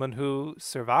victim, someone who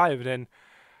survived. And,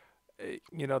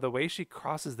 the way she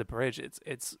crosses the bridge,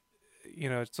 it's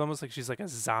almost like she's like a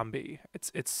zombie.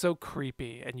 It's so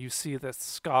creepy, and you see the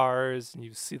scars and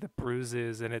you see the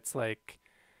bruises, and it's like,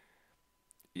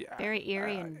 yeah, Very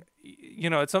eerie and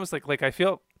it's almost like I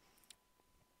feel,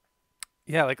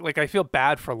 yeah, like I feel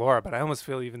bad for Laura, but I almost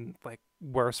feel even like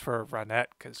worse for Ronette,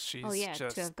 because she's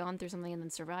just to have gone through something and then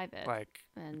survive it, like,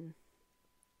 and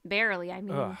barely, I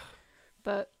mean, ugh.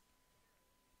 but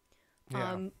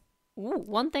Yeah.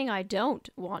 one thing I don't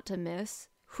want to miss,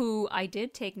 who I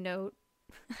did take note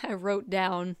I wrote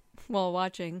down while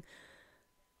watching,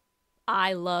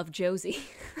 I love Josie.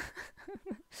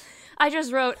 I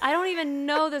just wrote, I don't even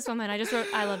know this woman. I just wrote,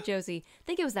 I love Josie. I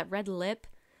think it was that red lip.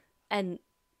 And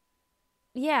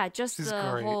yeah, just She's the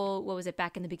great. whole, what was it,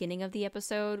 back in the beginning of the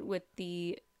episode with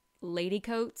the lady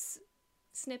coats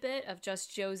snippet of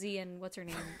just Josie and what's her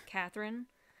name, Catherine,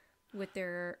 with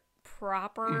their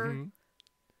proper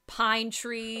pine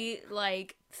tree,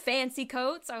 like, fancy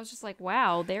coats. I was just like,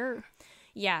 wow,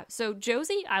 yeah. So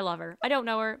Josie, I love her. I don't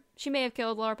know her. She may have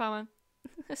killed Laura Palmer.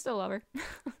 I still love her.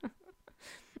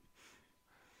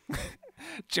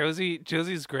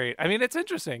 Josie's great. I mean, it's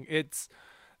interesting.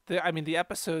 The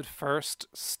episode first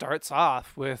starts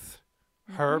off with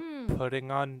her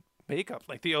putting on makeup.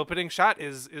 Like the opening shot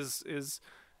is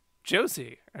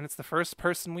Josie, and it's the first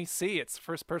person we see. It's the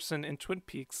first person in Twin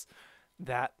Peaks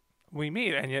that we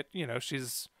meet, and yet,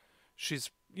 she's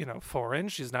foreign.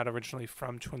 She's not originally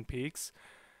from Twin Peaks.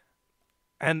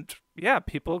 And yeah,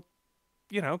 people,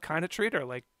 kind of treat her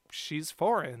like she's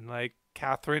foreign. Like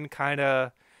Catherine kind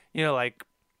of, like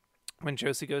when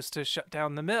Josie goes to shut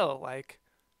down the mill, like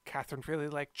Catherine really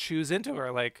like chews into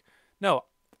her. Like, no,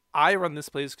 I run this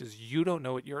place because you don't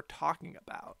know what you're talking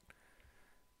about.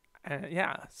 And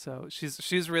yeah, so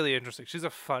she's really interesting. She's a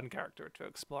fun character to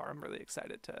explore. I'm really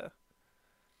excited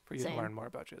for you Same. to learn more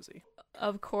about Josie.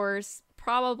 Of course,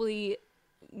 probably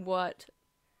what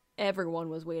everyone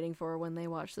was waiting for when they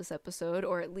watched this episode,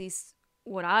 or at least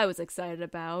what I was excited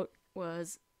about,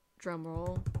 was,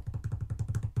 drumroll,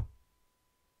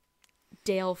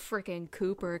 Dale frickin'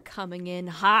 Cooper coming in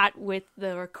hot with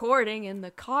the recording in the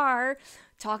car,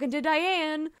 talking to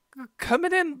Diane.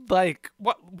 Coming in like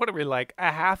what are we, like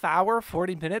a half hour,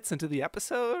 40 minutes into the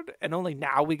episode, and only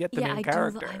now we get the main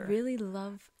character. I really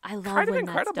love Kind of when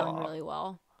that's incredible. done really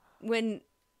well.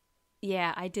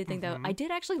 I did think that. I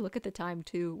did actually look at the time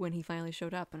too when he finally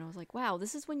showed up, and I was like, wow,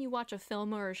 this is when you watch a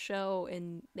film or a show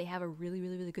and they have a really,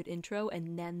 really, really good intro,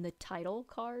 and then the title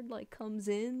card like comes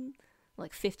in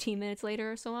like 15 minutes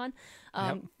later or so on.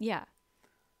 Yeah,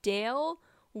 Dale,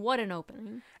 what an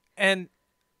opening. And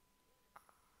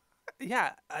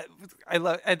yeah, I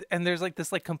love, and there's like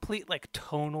this like complete like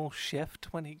tonal shift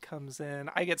when he comes in.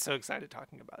 I get so excited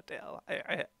talking about Dale.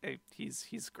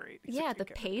 He's great. He's a Yeah, great the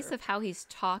character. pace of how he's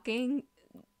talking.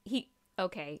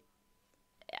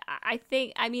 I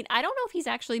think, I mean, I don't know if he's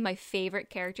actually my favorite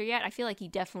character yet. I feel like he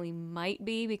definitely might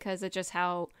be because of just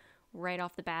how right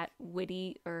off the bat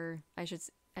witty,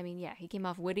 he came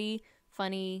off witty,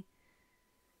 funny.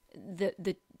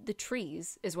 The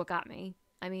trees is what got me.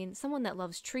 I mean, someone that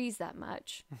loves trees that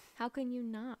much, how can you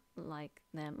not like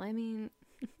them? I mean,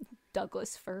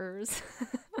 Douglas firs.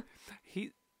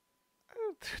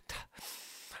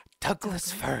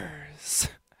 Douglas firs.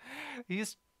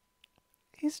 He's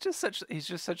just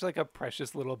such like a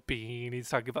precious little bean. He's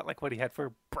talking about like what he had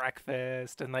for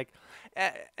breakfast, and like,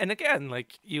 and again,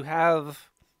 like you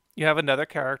have another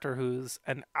character who's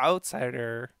an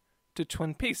outsider to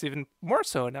Twin Peaks, even more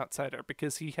so an outsider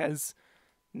because he has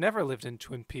never lived in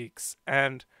Twin Peaks.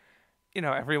 And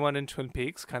everyone in Twin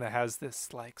Peaks kind of has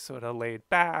this like sort of laid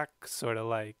back, sort of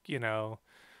like,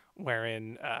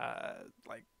 wearing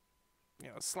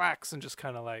slacks and just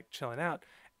kind of like chilling out.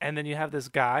 And then you have this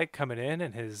guy coming in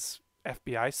his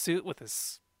FBI suit with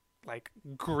his like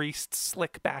greased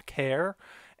slick back hair,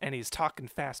 and he's talking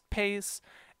fast pace,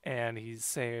 and he's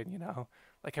saying,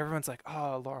 like everyone's like,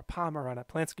 oh, Laura Palmer on a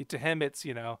Polanski. To him, it's,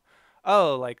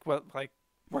 oh, like what, like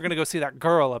we're going to go see that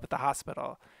girl up at the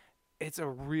hospital. It's a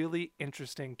really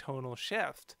interesting tonal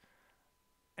shift.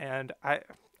 And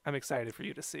I'm excited for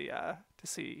you to see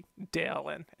Dale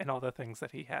and all the things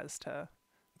that he has to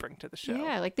bring to the show.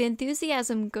 Yeah, like the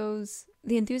enthusiasm goes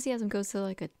to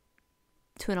like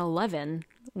to an 11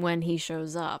 when he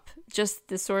shows up. Just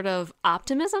the sort of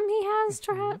optimism he has,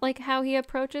 like how he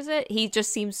approaches it. He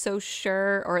just seems so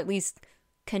sure, or at least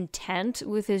content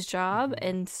with his job,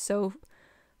 and so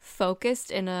focused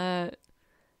in a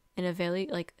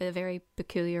very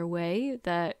peculiar way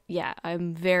that, yeah,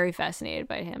 I'm very fascinated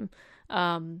by him.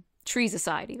 Trees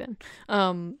aside, even.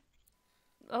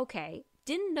 Okay,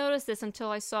 didn't notice this until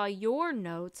I saw your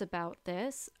notes about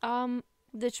this.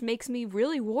 Which makes me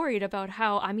really worried about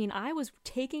how, I mean, I was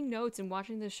taking notes and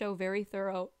watching the show very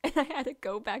thorough, and I had to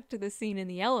go back to the scene in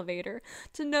the elevator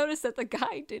to notice that the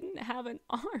guy didn't have an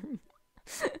arm.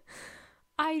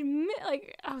 I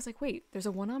was like, wait, there's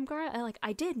a one-arm guard?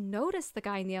 I did notice the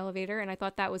guy in the elevator, and I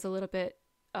thought that was a little bit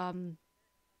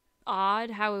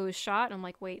odd how it was shot. And I'm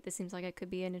like, wait, this seems like it could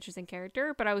be an interesting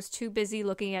character, but I was too busy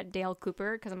looking at Dale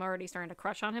Cooper because I'm already starting to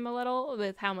crush on him a little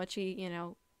with how much he,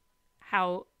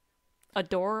 how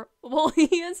adorable he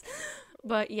is.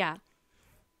 But yeah,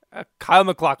 Kyle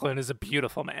MacLachlan is a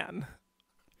beautiful man.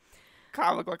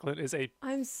 Kyle MacLachlan is a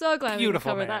I'm so glad we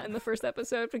beautiful covered man. that in the first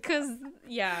episode because,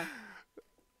 yeah,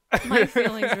 my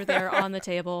feelings were there on the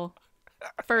table.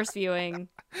 First viewing.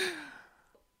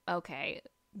 Okay.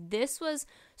 This was,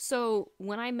 so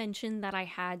when I mentioned that I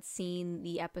had seen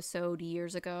the episode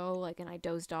years ago, like, and I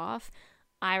dozed off,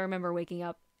 I remember waking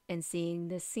up and seeing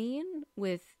this scene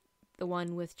with the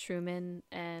one with Truman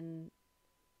and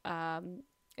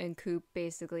Coop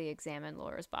basically examine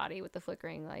Laura's body with the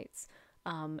flickering lights.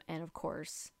 And of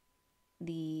course,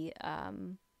 the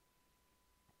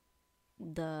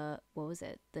what was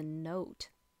it? The note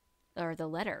or the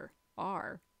letter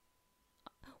R.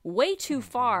 Way too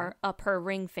far up her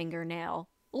ring fingernail.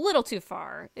 A little too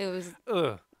far. It was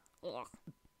ugh. ugh.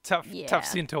 Tough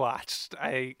scene to watch.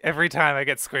 Every time I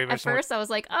get squeamish. At first I was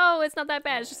like, oh, it's not that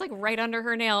bad. It's just like right under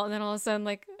her nail, and then all of a sudden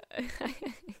like it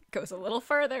goes a little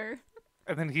further.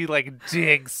 And then he like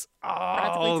digs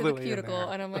Practically all to the the way cuticle, in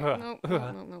there. and I'm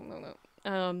like,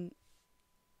 no.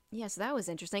 Yeah, so that was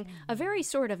interesting. A very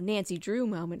sort of Nancy Drew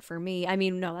moment for me. I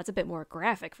mean, no, that's a bit more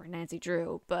graphic for Nancy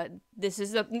Drew, but this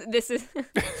is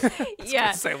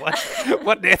yeah, Say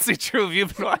what Nancy Drew have you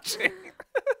been watching?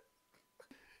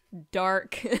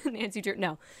 dark Nancy Drew.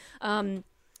 No,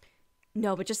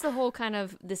 no, but just the whole kind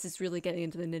of this is really getting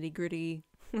into the nitty gritty,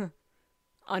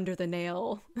 under the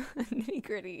nail, nitty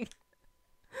gritty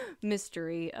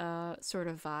mystery, sort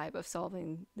of vibe of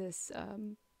solving this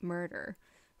murder.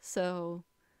 So.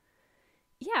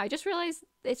 Yeah, I just realized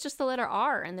it's just the letter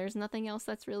R, and there's nothing else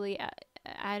that's really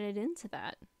added into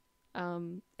that,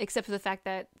 except for the fact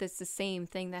that it's the same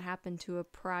thing that happened to a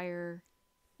prior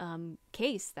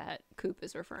case that Coop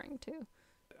is referring to.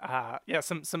 Yeah,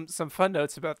 some fun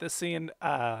notes about this scene.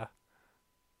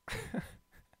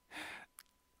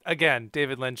 Again,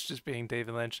 David Lynch just being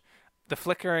David Lynch. The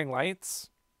flickering lights,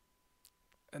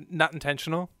 not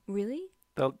intentional. Really?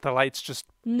 The lights just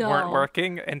weren't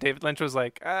working, and David Lynch was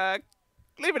like,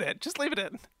 leave it in. Just leave it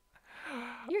in.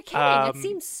 You're kidding. It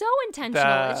seems so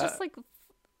intentional. It's just like, what?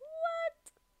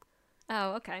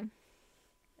 Oh, okay.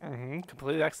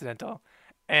 Completely accidental.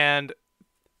 And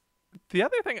the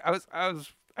other thing,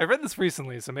 I read this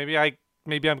recently, so maybe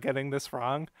I'm getting this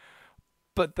wrong.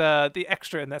 But the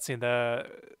extra in that scene, the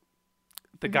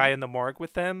guy in the morgue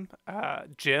with them,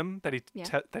 Jim,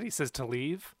 that he says to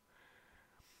leave.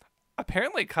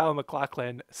 Apparently, Kyle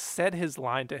MacLachlan said his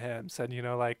line to him, said,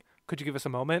 like, could you give us a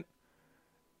moment?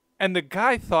 And the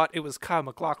guy thought it was Kyle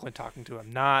MacLachlan talking to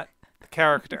him, not the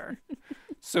character.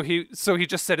 so he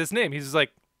just said his name. He's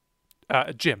like,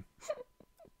 Jim.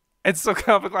 And so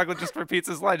Kyle MacLachlan just repeats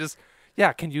his line,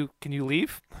 yeah, can you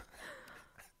leave?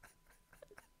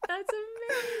 That's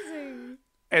amazing.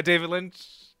 And David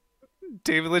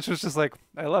Lynch was just like,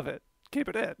 I love it. Keep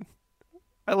it in.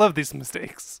 I love these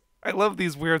mistakes. I love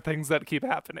these weird things that keep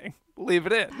happening. Leave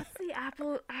it in. That's the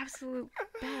absolute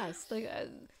best. Like,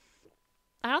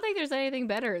 I don't think there's anything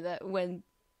better that when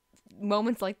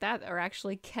moments like that are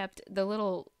actually kept, the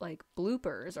little like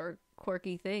bloopers or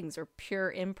quirky things or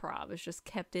pure improv is just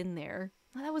kept in there.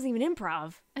 Well, that wasn't even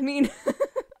improv. I mean,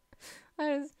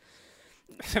 it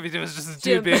was just a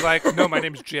dude being like, no, my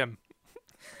name's Jim.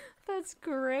 That's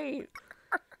great.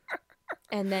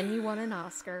 And then you won an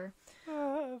Oscar.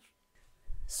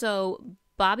 So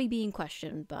Bobby being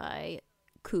questioned by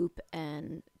Coop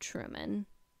and Truman,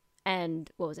 and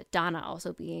what was it, Donna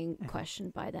also being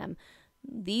questioned by them.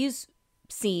 These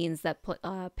scenes that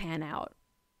pan out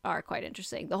are quite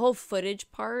interesting. The whole footage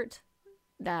part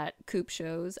that Coop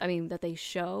shows, that they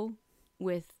show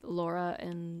with Laura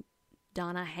and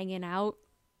Donna hanging out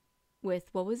with,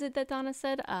 what was it that Donna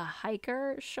said? A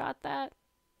hiker shot that,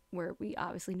 where we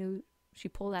obviously knew she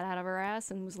pulled that out of her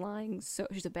ass and was lying. So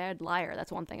she's a bad liar.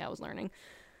 That's one thing I was learning.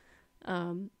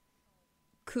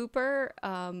 Cooper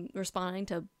responding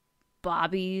to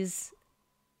Bobby's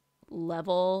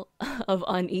level of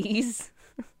unease.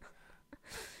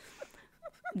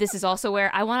 This is also where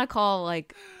I want to call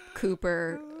like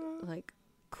Cooper like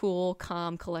cool,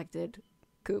 calm, collected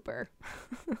Cooper.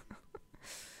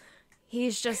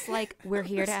 He's just like, we're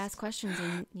here to ask questions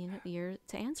and you're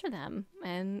to answer them,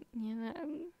 and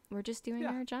we're just doing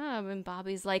our job. And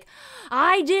Bobby's like,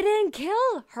 I didn't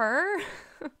kill her.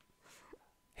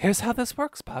 Here's how this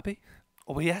works, Bobby.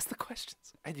 We ask the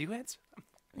questions and you answer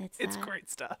them. It's great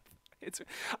stuff.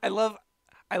 I love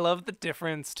the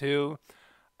difference too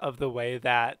of the way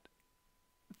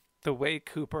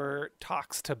Cooper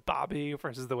talks to Bobby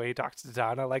versus the way he talks to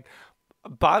Donna. Like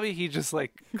Bobby, he just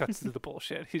like cuts through the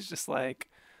bullshit. He's just like,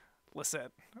 listen,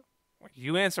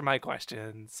 you answer my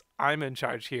questions. I'm in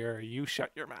charge here. You shut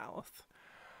your mouth.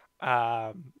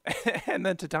 And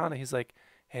then to Donna, he's like,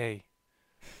 hey,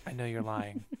 I know you're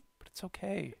lying, but it's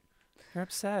okay. You're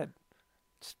upset.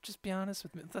 Just be honest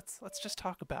with me. Let's just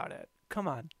talk about it. Come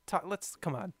on,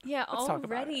 come on. Yeah, Let's talk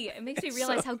about already it. it makes me It's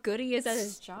realize so, how good he is at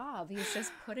his job. He's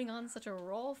just putting on such a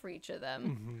role for each of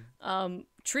them.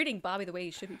 Treating Bobby the way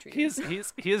he should be treated.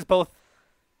 he is both.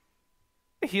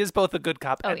 He is both a good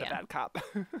cop and a yeah. bad cop.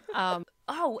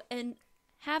 And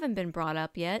haven't been brought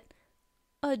up yet.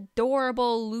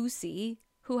 Adorable Lucy,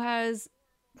 who has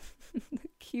the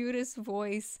cutest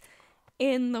voice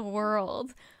in the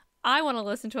world. I want to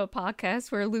listen to a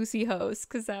podcast where Lucy hosts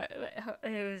because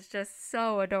it was just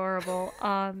so adorable.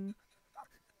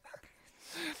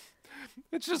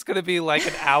 It's just gonna be like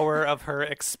an hour of her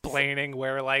explaining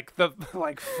where like the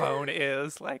like phone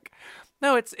is. Like,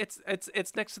 no, it's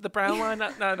next to the brown one,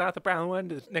 not the brown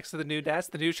one. It's next to the new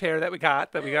desk, the new chair that we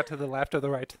got to the left or the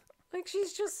right. Like,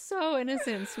 she's just so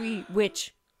innocent and sweet,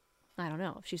 which, I don't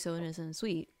know if she's so innocent and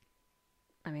sweet.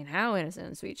 I mean, how innocent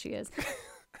and sweet she is.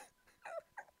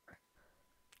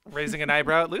 Raising an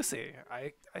eyebrow at Lucy.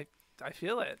 I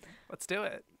feel it. Let's do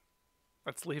it.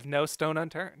 Let's leave no stone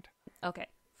unturned. Okay,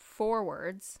 4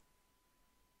 words.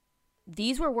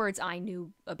 These were words I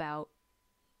knew about,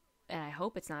 and I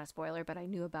hope it's not a spoiler, but I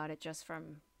knew about it just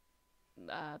from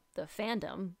the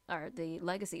fandom, or the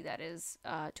legacy that is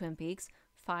Twin Peaks.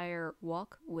 Fire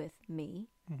Walk With Me.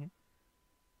 Mm-hmm.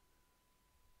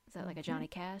 Is that like a Johnny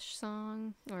Cash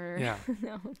song? Or yeah.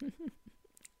 No.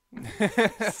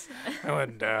 I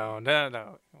went down.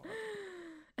 No.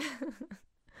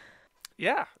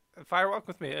 Yeah, Fire Walk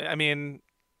With Me. I mean,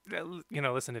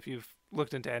 listen, if you've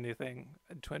looked into anything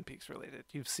Twin Peaks related,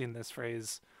 you've seen this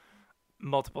phrase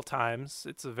multiple times.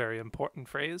 It's a very important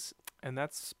phrase, and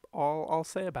that's all I'll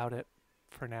say about it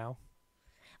for now.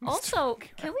 Also,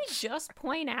 can we just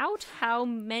point out how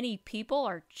many people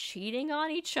are cheating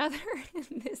on each other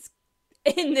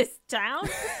in this town?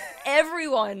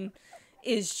 Everyone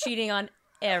is cheating on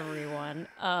everyone.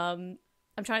 I'm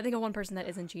trying to think of one person that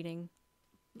isn't cheating.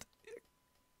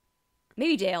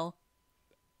 Maybe Dale.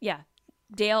 Yeah,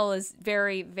 Dale is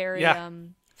very, very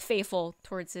faithful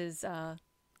towards his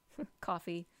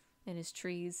coffee and his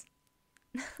trees.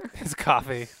 His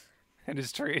coffee and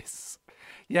his trees.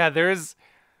 Yeah, there's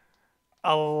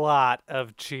a lot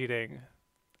of cheating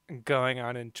going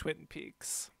on in Twin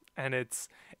Peaks, and it's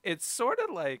sort of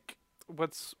like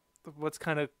what's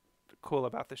kind of cool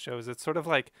about the show is it's sort of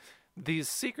like these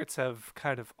secrets have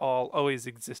kind of always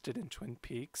existed in Twin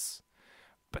Peaks,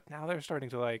 but now they're starting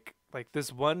to like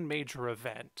this one major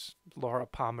event, Laura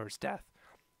Palmer's death,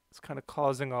 is kind of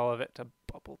causing all of it to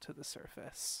bubble to the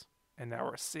surface, and now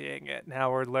we're seeing it.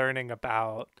 Now we're learning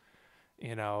about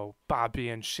Bobby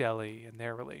and Shelley and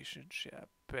their relationship,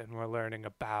 and we're learning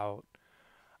about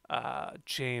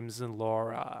James and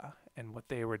Laura and what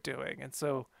they were doing. And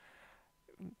so,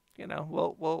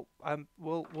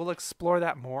 we'll explore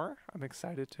that more. I'm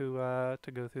excited to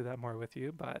go through that more with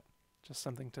you, but just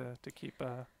something to keep.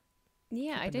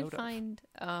 Yeah, I did find.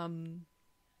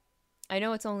 I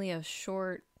know it's only a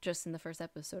short, just in the first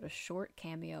episode, a short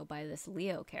cameo by this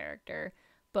Leo character,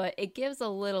 but it gives a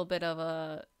little bit of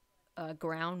a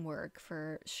groundwork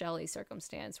for Shelley's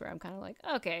circumstance, where I'm kind of like,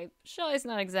 okay, Shelley's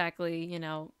not exactly,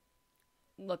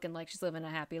 looking like she's living a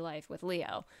happy life with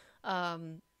Leo.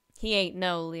 He ain't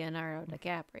no Leonardo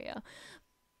DiCaprio.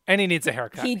 And he needs a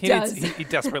haircut. He does. He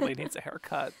desperately needs a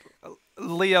haircut.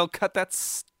 Leo, cut that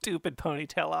stupid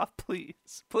ponytail off,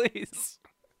 please. Please.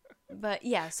 But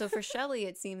yeah, so for Shelley,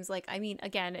 it seems like, I mean,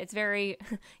 again, it's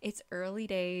early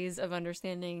days of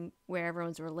understanding where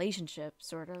everyone's relationship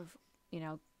sort of,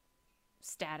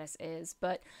 status is,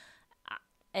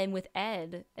 and with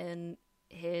Ed and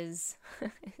his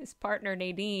partner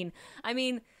Nadine, I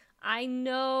mean, I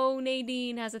know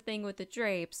Nadine has a thing with the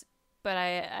drapes, but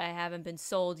I haven't been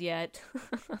sold yet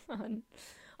on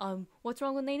what's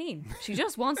wrong with Nadine. She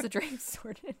just wants the drapes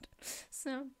sorted.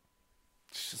 So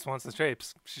she just wants the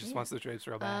drapes. She just wants the drapes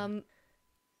real bad.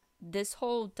 This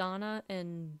whole Donna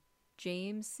and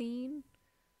James scene,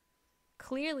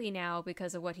 clearly now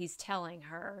because of what he's telling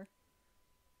her,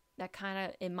 that kind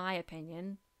of, in my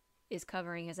opinion, is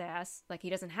covering his ass. Like,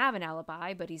 he doesn't have an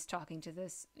alibi, but he's talking to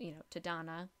this, to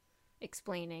Donna,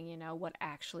 explaining, what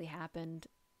actually happened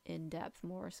in depth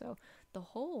more. So the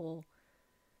whole,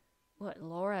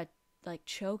 Laura, like,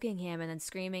 choking him and then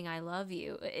screaming, "I love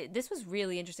you." This was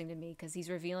really interesting to me because he's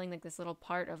revealing, like, this little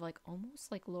part of, like,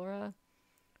 almost like Laura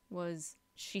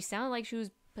she sounded like she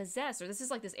was possessed. Or this is,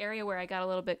 like, this area where I got a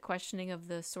little bit questioning of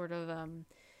the sort of,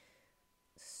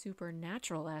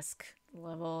 supernatural-esque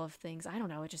level of things. I don't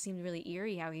know. It just seemed really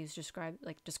eerie how he was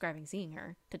describing seeing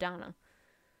her to Donna.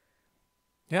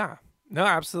 Yeah. No,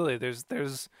 absolutely.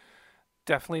 There's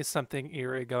definitely something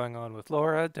eerie going on with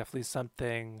Laura. Definitely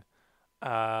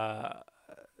uh,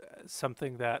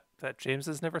 something that James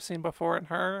has never seen before in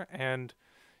her. And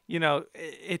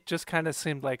it just kind of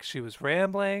seemed like she was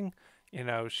rambling.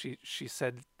 She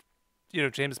said,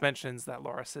 James mentions that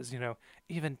Laura says,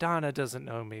 even Donna doesn't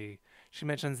know me. She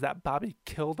mentions that Bobby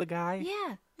killed a guy.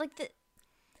 Yeah, like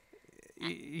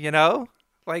You know,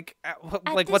 at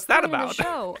like this what's that point in the about?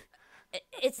 show,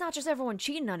 it's not just everyone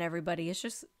cheating on everybody. It's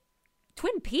just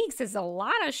Twin Peaks is a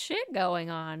lot of shit going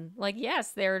on. Like,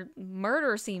 yes, their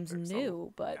murder seems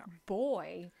new, but yeah.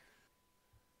 boy.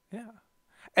 Yeah.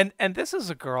 And this is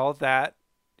a girl that,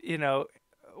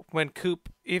 when Coop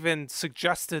even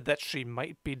suggested that she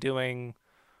might be doing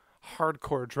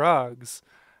hardcore drugs,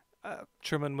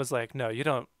 Truman was like, "No, you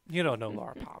don't know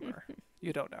Laura Palmer.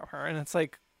 You don't know her." And it's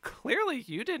like, clearly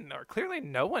you didn't know her. Clearly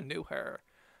no one knew her,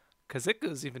 because it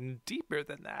goes even deeper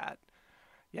than that.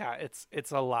 Yeah,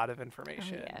 it's a lot of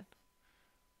information. Oh, yeah. all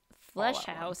Flesh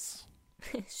at House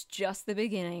is just the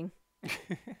beginning.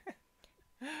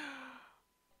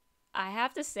 I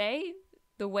have to say,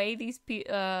 the way these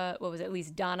what was it, at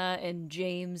least Donna and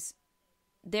James,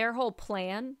 their whole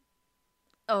plan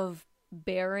of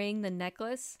burying the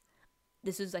necklace,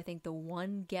 this was, I think, the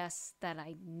one guess that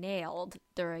I nailed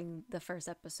during the first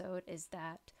episode, is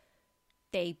that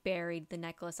they buried the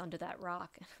necklace under that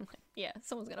rock. I'm like, yeah,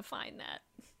 someone's gonna find that.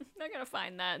 They're gonna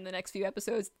find that in the next few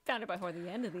episodes. Found it before the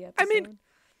end of the episode. I mean,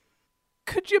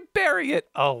 could you bury it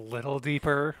a little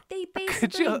deeper? They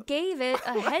basically gave it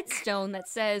a headstone that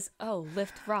says, "Oh,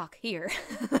 lift rock here."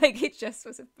 Like, it just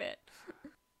was a bit.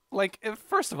 Like,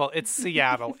 first of all, it's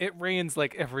Seattle. It rains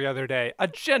like every other day. A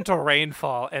gentle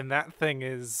rainfall, and that thing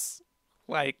is,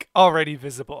 like, already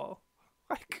visible.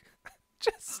 Like,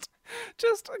 just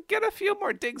get a few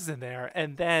more digs in there,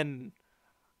 and then,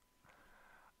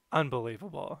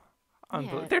 unbelievable.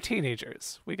 Yeah. They're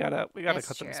teenagers. We gotta That's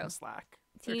cut them true. some slack.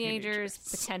 They're Teenagers,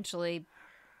 potentially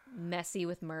messy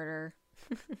with murder,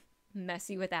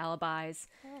 messy with alibis,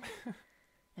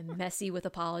 and messy with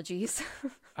apologies.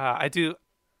 I do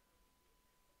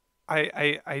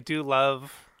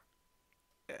love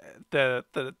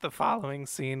the following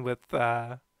scene with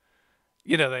they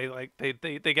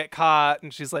get caught,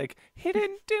 and she's like, he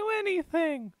didn't do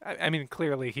anything. I mean,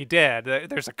 clearly he did.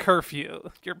 There's a curfew.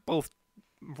 You're both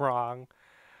wrong.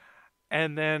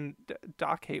 And then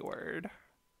Doc Hayward,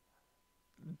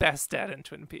 best dad in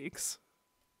Twin Peaks.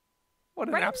 What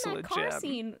an Right absolute in that car gem.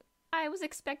 scene, I was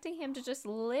expecting him to just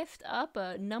lift up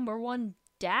a #1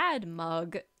 dad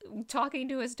mug talking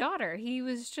to his daughter. He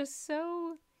was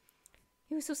so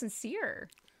sincere,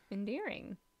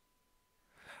 endearing.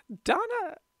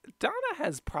 Donna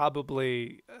has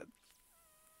probably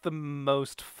the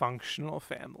most functional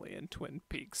family in Twin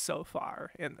Peaks so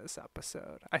far in this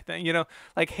episode. I think,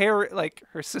 like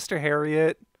her sister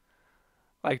Harriet,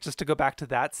 like, just to go back to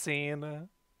that scene,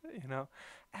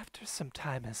 after some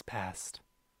time has passed,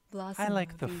 Blossom I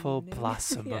like of the the full evening.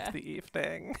 blossom Yeah. of the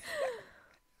evening.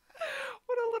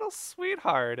 What a little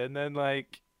sweetheart. And then,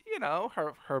 like,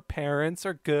 her parents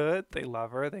are good. They love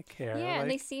her. They care. Yeah,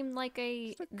 and they seemed like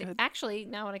good. actually,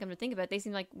 now when I come to think of it, they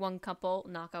seemed like one couple,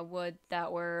 knock on wood,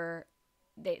 that were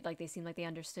they seemed like they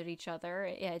understood each other.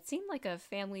 Yeah, it seemed like a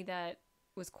family that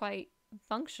was quite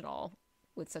functional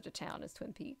with such a town as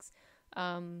Twin Peaks.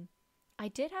 I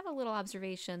did have a little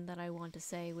observation that I want to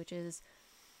say, which is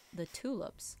the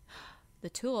tulips. The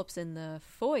tulips in the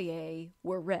foyer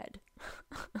were red.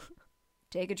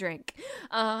 Take a drink.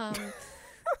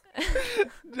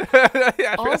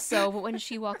 Also, when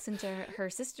she walks into her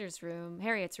sister's room,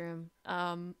 Harriet's room,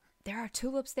 there are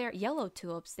tulips there, yellow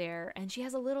tulips there, and she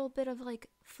has a little bit of, like,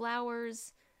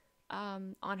 flowers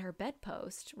on her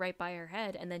bedpost right by her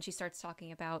head, and then she starts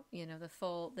talking about,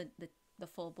 the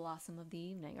full blossom of the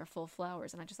evening, or full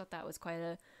flowers, and I just thought that was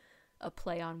quite a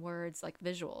play on words, like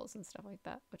visuals and stuff like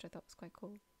that, which I thought was quite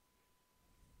cool.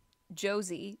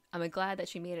 Josie, I'm glad that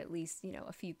she made at least,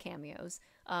 a few cameos.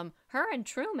 Her and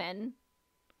Truman.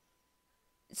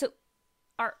 So,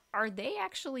 are they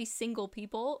actually single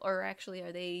people, or actually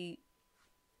are they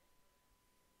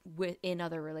in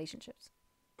other relationships?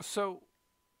 So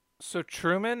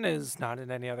Truman is not in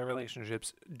any other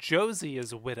relationships. Josie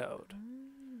is widowed.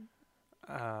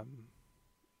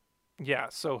 Yeah.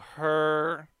 So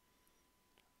her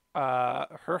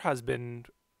husband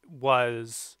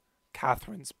was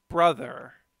Catherine's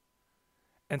brother.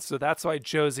 And so that's why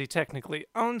Josie technically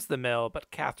owns the mill,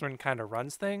 but Catherine kind of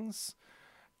runs things.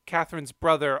 Catherine's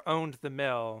brother owned the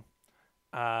mill,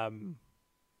 and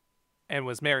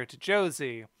was married to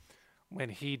Josie. When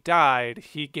he died,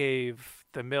 he gave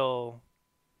the mill.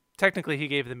 Technically, he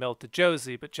gave the mill to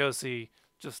Josie, but Josie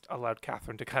just allowed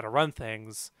Catherine to kind of run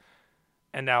things.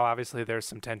 And now obviously there's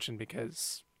some tension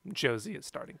because Josie is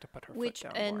starting to put her foot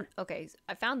down more. Okay,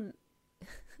 I found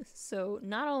so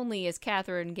not only is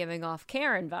Catherine giving off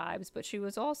Karen vibes, but she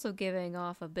was also giving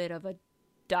off a bit of a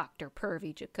Dr.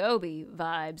 Pervy Jacoby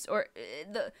vibes, or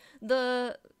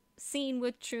the scene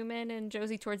with Truman and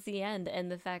Josie towards the end,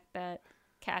 and the fact that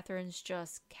Catherine's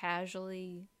just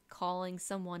casually calling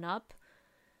someone up.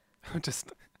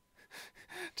 just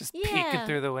peeking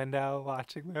through the window,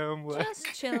 watching them. Just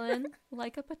chilling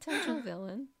like a potential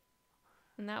villain.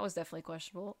 And that was definitely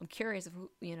questionable. I'm curious of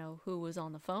who was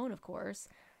on the phone, of course.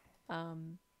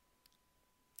 And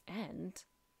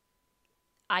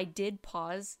I did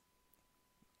pause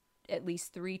at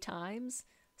least 3 times.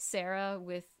 Sarah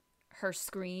with her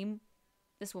scream.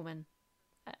 This woman,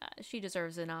 she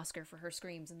deserves an Oscar for her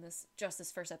screams in this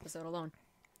first episode alone.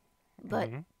 But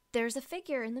there's a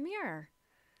figure in the mirror.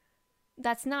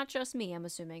 That's not just me, I'm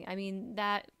assuming. I mean,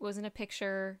 that wasn't a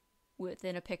picture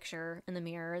within a picture in the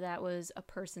mirror. That was a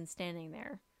person standing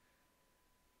there.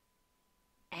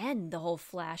 And the whole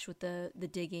flash with the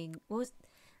digging. What was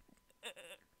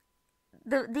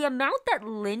the amount that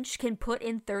Lynch can put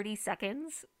in 30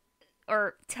 seconds,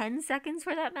 or 10 seconds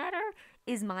for that matter,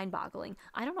 is mind-boggling.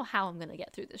 I don't know how I'm going to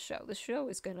get through this show. This show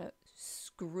is going to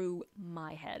screw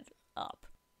my head up.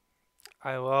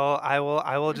 I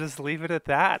will just leave it at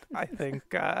that. I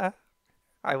think I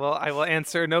will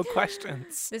answer no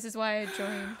questions. This is why I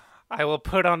joined. I will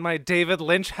put on my David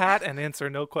Lynch hat and answer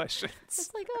no questions.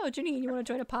 It's like, oh, Janine, you want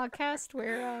to join a podcast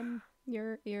where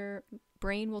your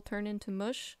brain will turn into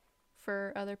mush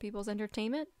for other people's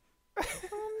entertainment?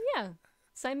 Yeah.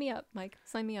 Sign me up, Mike.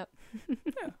 Sign me up.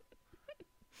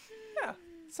 Yeah.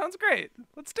 Sounds great.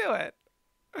 Let's do it.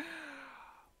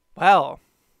 Well,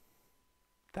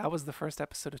 that was the first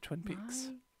episode of Twin Peaks.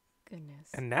 My goodness.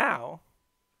 And now,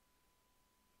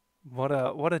 what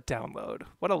a download.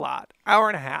 What a lot. Hour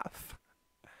and a half.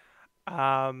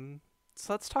 So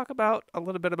let's talk a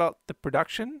little bit about the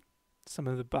production, some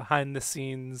of the behind the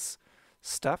scenes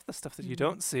stuff, the stuff that you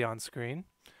don't see on screen.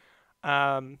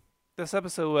 This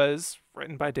episode was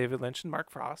written by David Lynch and Mark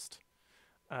Frost.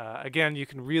 Again, you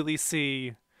can really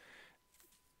see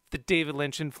the David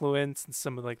Lynch influence and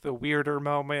some of like the weirder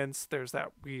moments. There's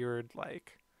that weird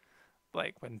like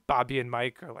when Bobby and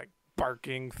Mike are like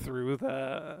barking through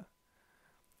the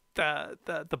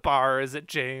bars at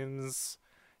James.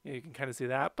 You can kind of see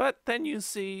that. But then you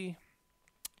see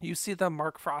the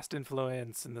Mark Frost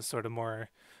influence and the sort of more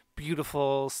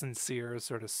beautiful, sincere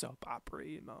sort of soap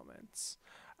opera moments.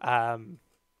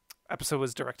 Episode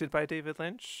was directed by David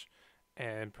Lynch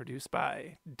and produced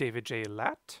by David J.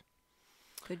 Latt.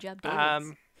 Good job,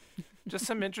 David. Just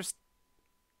some interest.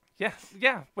 Yeah.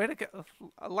 Way to go.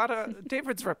 A lot of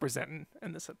David's representing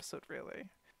in this episode, really.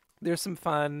 There's some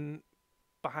fun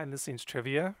behind the scenes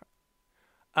trivia.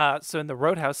 So in the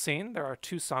Roadhouse scene, there are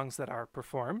 2 songs that are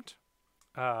performed.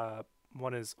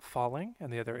 One is Falling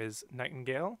and the other is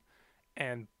Nightingale.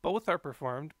 And both are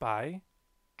performed by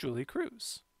Julie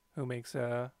Cruz, who makes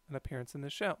an appearance in the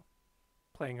show,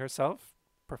 playing herself,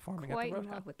 performing Quite at the Roadhouse.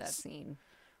 in love with that scene.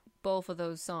 Both of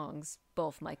those songs,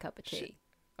 both my cup of tea.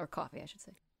 Or coffee, I should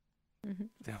say.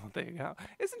 Mm-hmm. Oh, there you go.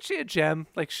 Isn't she a gem?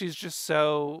 Like, she's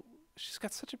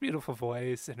got such a beautiful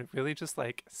voice, and it really just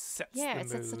like sets the mood. Yeah, it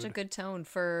sets such a good tone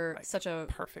for like, such a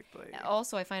perfectly.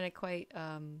 Also, I find it quite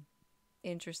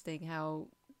interesting how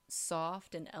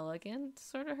soft and elegant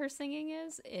sort of her singing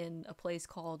is in a place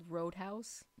called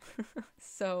Roadhouse.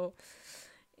 So,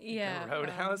 yeah, the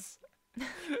Roadhouse.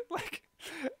 Like,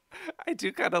 I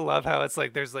do kind of love how it's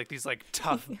like there's like these like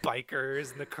tough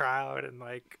bikers in the crowd, and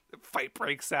like fight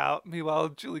breaks out. Meanwhile,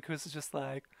 Julie Cruz is just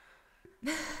like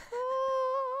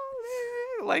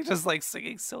just like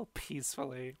singing so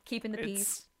peacefully, keeping the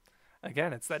peace.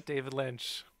 Again, it's that David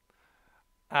Lynch.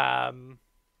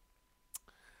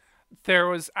 There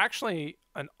was actually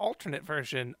an alternate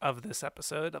version of this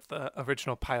episode, of the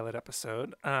original pilot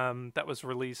episode, that was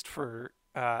released for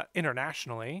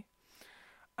internationally.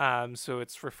 So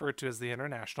it's referred to as the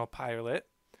international pilot,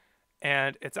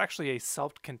 and it's actually a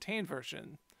self-contained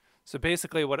version. So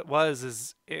basically what it was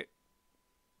is it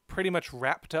pretty much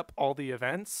wrapped up all the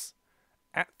events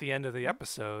at the end of the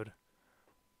episode,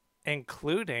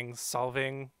 including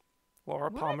solving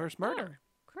Laura Palmer's murder.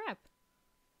 Oh, crap.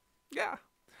 Yeah.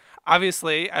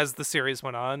 Obviously, as the series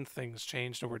went on, things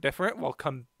changed and were different. We'll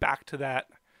come back to that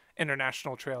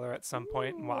international trailer at some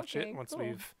point and watch it once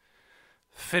we've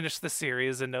finished the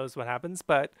series and knows what happens.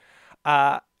 But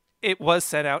it was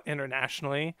sent out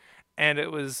internationally, and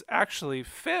it was actually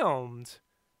filmed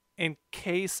in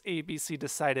case ABC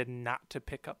decided not to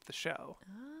pick up the show.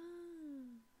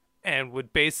 and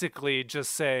would basically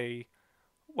just say,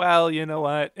 well, you know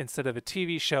what? Instead of a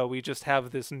TV show, we just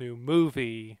have this new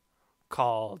movie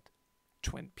called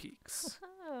Twin Peaks.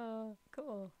 Oh,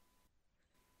 cool.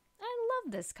 I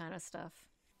love this kind of stuff.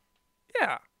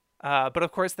 Yeah. But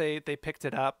of course they picked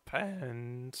it up,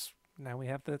 and now we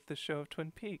have the show of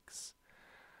Twin Peaks.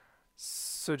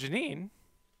 So Janine,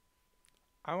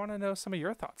 I want to know some of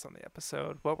your thoughts on the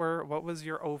episode. What was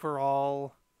your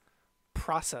overall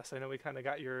process? I know we kind of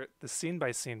got the scene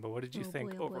by scene, but what did you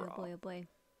think overall? Oh boy.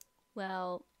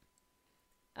 Well,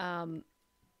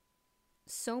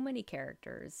 so many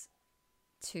characters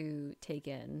to take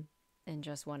in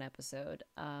just one episode.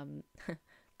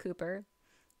 Cooper,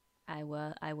 I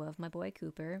love my boy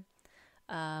Cooper.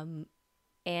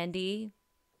 Andy,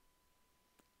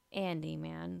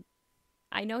 man,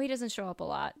 I know he doesn't show up a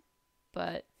lot,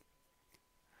 but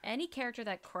any character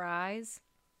that cries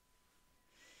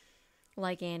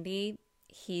like Andy,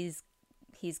 he's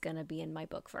gonna be in my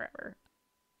book forever.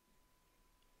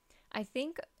 I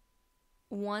think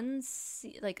I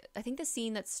think the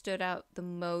scene that stood out the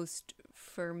most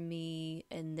for me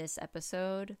in this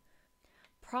episode,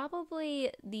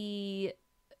 probably the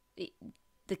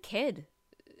kid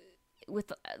with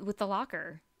the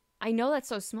locker. I know that's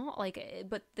so small,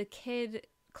 but the kid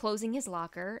closing his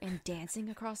locker and dancing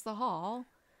across the hall,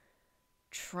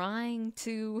 trying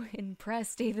to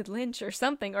impress David Lynch or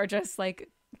something, or just like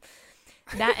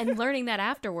that, and learning that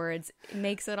afterwards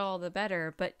makes it all the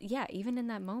better. But yeah, even in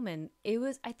that moment,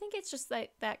 I think it's just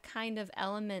like that kind of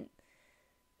element.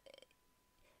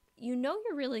 You know,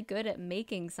 you're really good at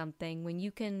making something when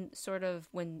you can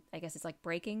when I guess it's like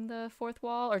breaking the fourth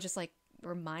wall, or just like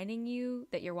reminding you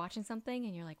that you're watching something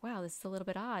and you're like, wow, this is a little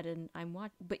bit odd, and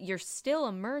but you're still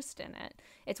immersed in it.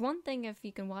 It's one thing if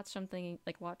you can watch something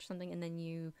and then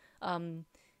you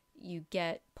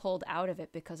get pulled out of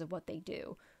it because of what they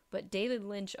do. But David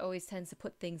Lynch always tends to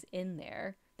put things in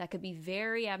there that could be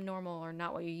very abnormal or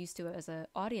not what you're used to as an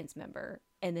audience member,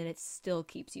 and then it still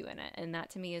keeps you in it. And that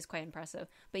to me is quite impressive.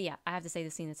 But yeah, I have to say the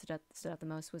scene that stood out the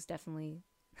most was definitely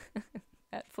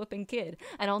that flipping kid.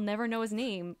 And I'll never know his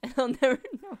name, and I'll never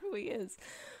know who he is.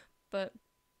 But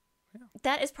yeah,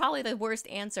 that is probably the worst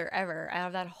answer ever out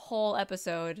of that whole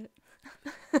episode.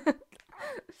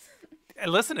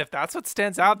 Listen, if that's what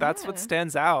stands out, that's what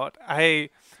stands out.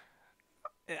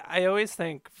 I always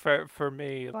think for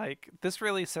me, like, this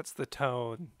really sets the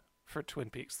tone for Twin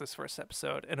Peaks, this first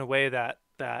episode, in a way that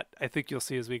I think you'll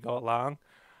see as we go along.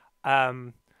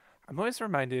 I'm always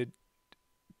reminded,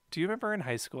 do you remember in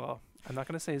high school, I'm not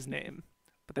going to say his name,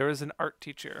 but there was an art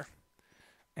teacher,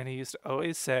 and he used to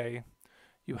always say,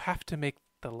 you have to make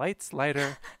the lights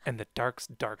lighter and the darks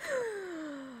darker.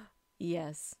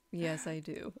 Yes, I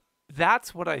do.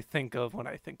 That's what I think of when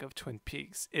I think of Twin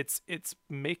Peaks. It's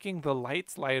making the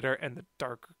lights lighter and the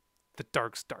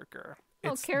darks darker.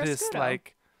 It's this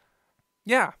like,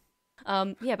 yeah.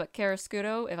 But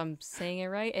chiaroscuro, if I'm saying it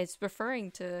right, it's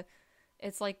referring to,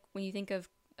 it's like when you think of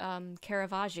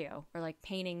Caravaggio, or like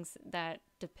paintings that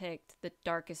depict the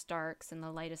darkest darks and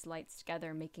the lightest lights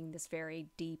together, making this very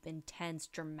deep, intense,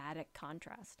 dramatic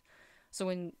contrast.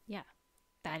 So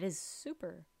that is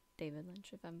super David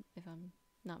Lynch, if I'm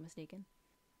not mistaken.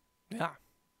 Yeah,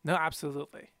 no,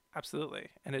 absolutely,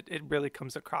 and it really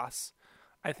comes across,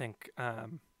 I think,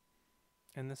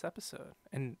 in this episode.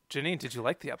 And Janine, did you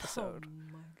like the episode?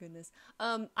 Oh my goodness,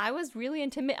 I was really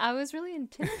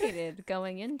intimidated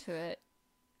going into it,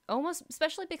 almost,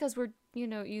 especially because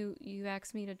you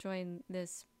asked me to join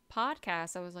this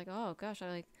podcast. I was like, oh gosh, I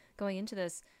like going into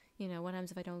this. What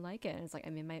happens if I don't like it? And it's like, I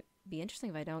mean, it might be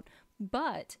interesting if I don't,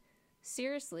 but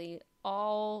seriously,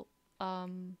 all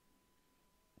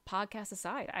podcast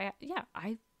aside, I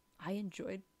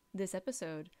enjoyed this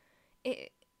episode.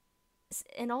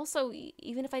 And also,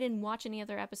 even if I didn't watch any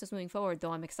other episodes moving forward,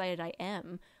 though I'm excited I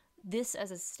am, this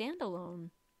as a standalone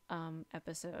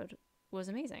episode was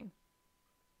amazing.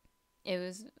 It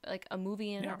was like a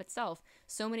movie in and of itself.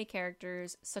 So many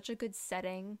characters, such a good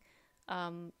setting,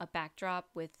 a backdrop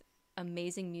with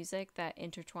amazing music that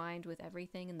intertwined with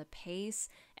everything, and the pace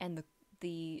and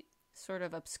the sort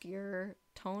of obscure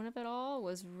tone of it all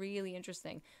was really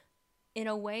interesting in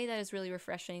a way that is really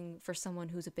refreshing for someone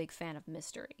who's a big fan of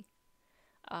mystery,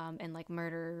 and like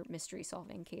murder mystery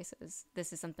solving cases.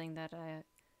 This is something that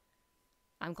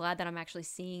I'm glad that I'm actually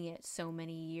seeing it so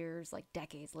many years, like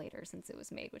decades later since it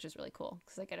was made, which is really cool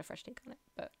because I get a fresh take on it.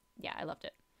 But yeah, I loved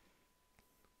it.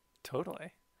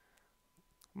 Totally.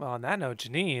 Well, on that note,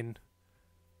 Janine,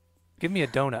 give me a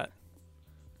donut,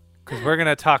 because we're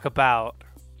going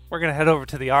to head over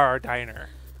to the RR Diner,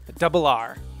 the Double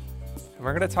R, and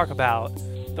we're going to talk about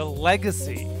the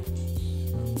legacy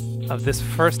of this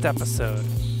first episode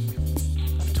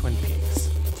of Twin Peaks.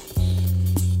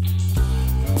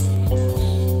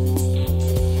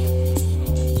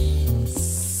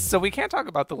 So we can't talk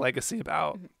about the legacy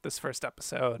about this first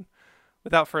episode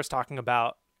without first talking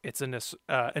about its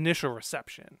initial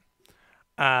reception.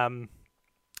 The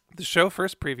show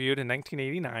first previewed in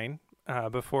 1989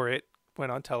 before it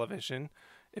went on television.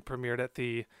 It premiered at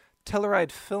the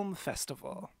Telluride Film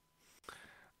Festival.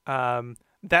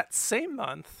 That same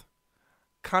month,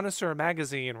 Connoisseur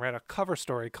magazine ran a cover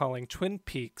story calling Twin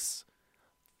Peaks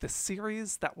the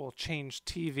series that will change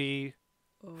TV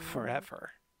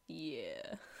forever.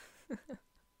 Yeah.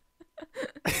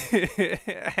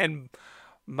 And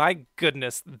my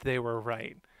goodness, they were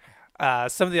right.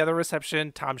 Some of the other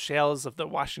reception, Tom Shales of the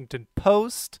Washington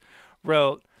Post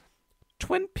wrote,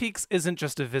 Twin Peaks isn't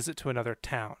just a visit to another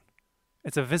town.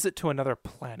 It's a visit to another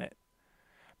planet.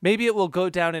 Maybe it will go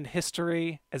down in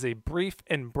history as a brief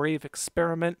and brave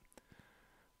experiment,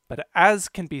 but as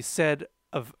can be said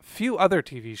of few other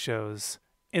TV shows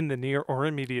in the near or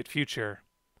immediate future,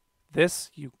 this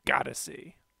you gotta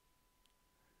see.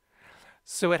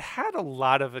 So it had a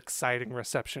lot of exciting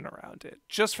reception around it.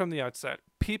 Just from the outset,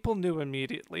 people knew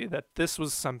immediately that this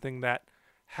was something that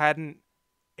hadn't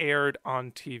aired on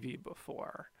TV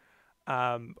before.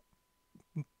 A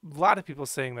lot of people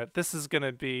saying that this is going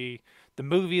to be the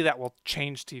movie that will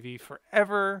change TV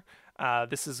forever.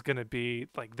 This is going to be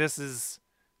like, this is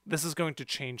going to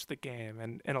change the game.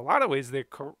 And in a lot of ways, they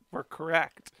were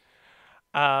correct.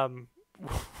 One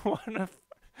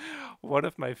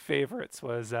of my favorites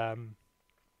was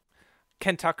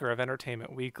Ken Tucker of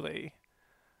Entertainment Weekly,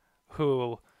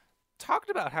 who talked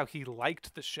about how he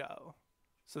liked the show.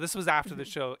 So this was after the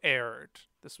show aired.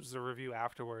 This was a review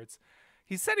afterwards.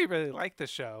 He said he really liked the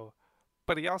show,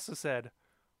 but he also said,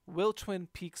 will Twin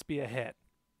Peaks be a hit?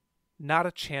 Not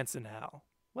a chance in hell.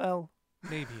 Well,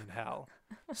 maybe in hell.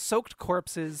 Soaked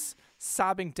corpses,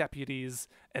 sobbing deputies,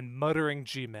 and muttering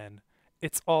G-men.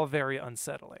 It's all very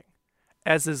unsettling.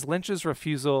 As is Lynch's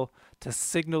refusal to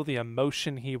signal the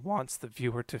emotion he wants the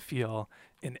viewer to feel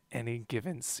in any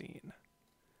given scene.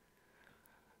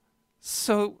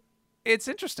 So it's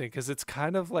interesting because it's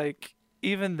kind of like,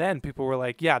 even then people were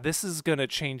like, yeah, this is going to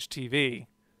change TV,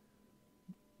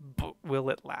 but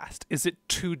will it last? Is it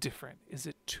too different? Is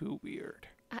it too weird?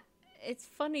 It's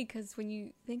funny because when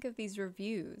you think of these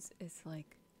reviews, it's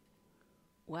like,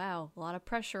 wow, a lot of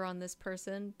pressure on this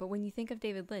person. But when you think of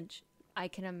David Lynch, I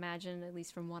can imagine, at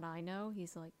least from what I know,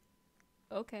 he's like,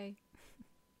 okay,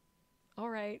 all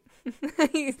right.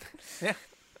 Yeah.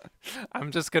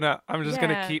 I'm just gonna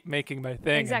keep making my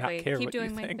thing exactly. and not care keep what doing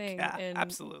you my think. thing. Yeah, and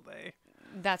absolutely.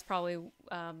 That's probably,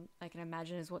 I can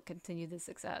imagine, is what continued the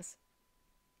success.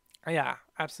 Yeah,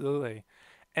 absolutely.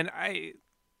 And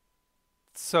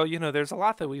so, there's a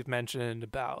lot that we've mentioned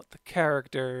about the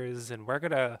characters, and we're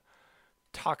going to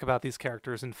talk about these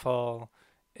characters in full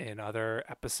in other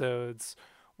episodes.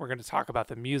 We're going to talk about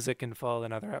the music in full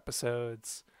in other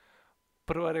episodes.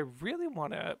 But what I really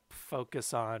want to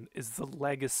focus on is the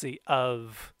legacy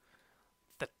of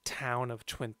the town of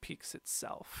Twin Peaks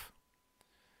itself.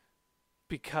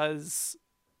 Because,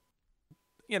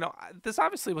 this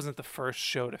obviously wasn't the first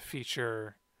show to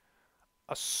feature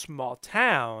a small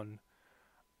town,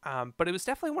 but it was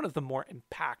definitely one of the more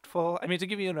impactful. I mean, to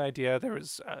give you an idea, there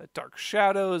was Dark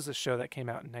Shadows, a show that came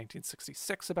out in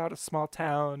 1966 about a small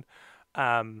town.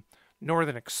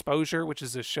 Northern Exposure, which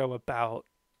is a show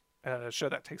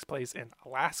that takes place in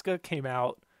Alaska, came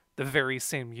out the very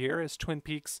same year as Twin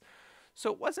Peaks.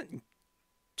 So it wasn't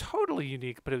totally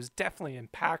unique, but it was definitely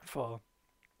impactful.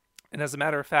 And as a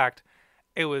matter of fact,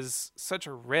 it was such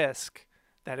a risk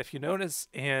that if you notice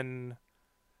in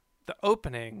the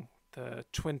opening, the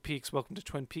Twin Peaks, Welcome to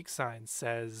Twin Peaks sign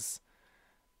says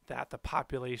that the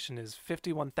population is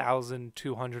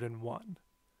 51,201,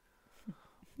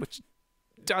 which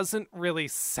doesn't really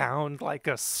sound like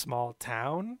a small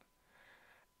town.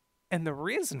 And the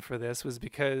reason for this was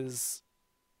because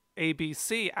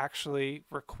ABC actually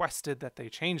requested that they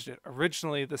changed it.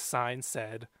 Originally, the sign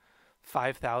said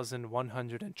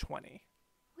 5,120.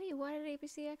 Wait, why did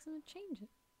ABC accidentally change it?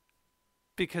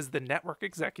 Because the network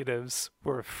executives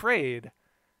were afraid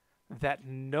that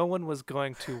no one was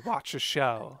going to watch a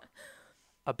show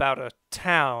about a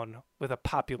town with a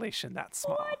population that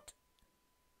small. What?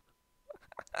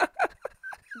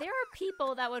 There are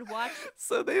people that would watch.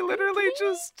 So they literally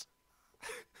just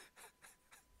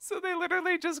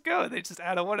go. They just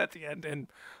add a one at the end, and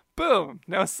boom!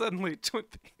 Now suddenly Twin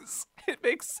Peaks. It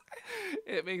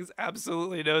makes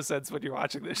absolutely no sense when you're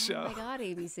watching this show. Oh my god,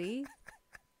 ABC!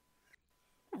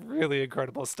 Really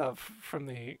incredible stuff from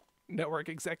the network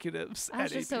executives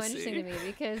That's at just so interesting to ABC. me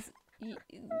because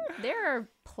there are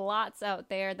plots out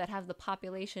there that have the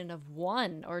population of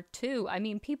one or two. I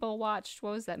mean, people watched,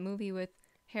 what was that movie with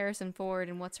Harrison Ford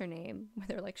and what's her name, where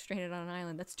they're like stranded on an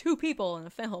island? That's two people in a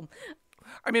film.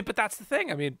 I mean, but that's the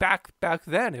thing. I mean, back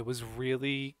then it was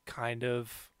really kind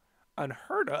of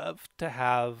unheard of to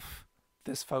have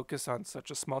this focus on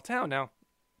such a small town. Now,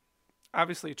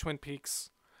 obviously, Twin Peaks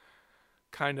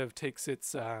kind of takes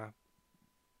its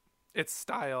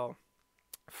style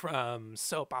from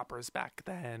soap operas back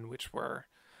then, which were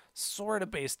sort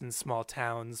of based in small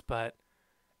towns, but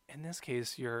in this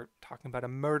case, you're talking about a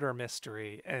murder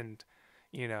mystery and,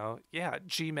 yeah,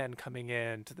 G-men coming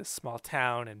in to this small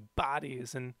town and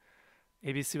bodies. And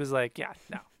ABC was like, yeah,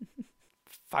 no,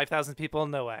 5,000 people,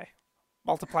 no way.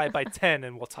 Multiply it by 10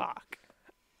 and we'll talk.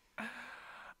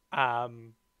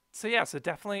 So yeah, so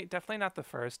definitely not the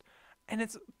first. And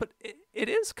but it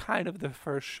is kind of the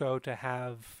first show to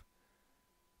have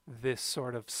this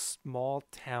sort of small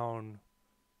town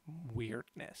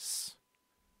weirdness.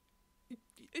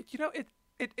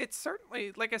 It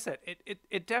certainly, like I said,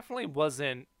 it definitely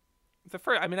wasn't the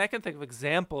first. I mean, I can think of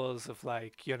examples of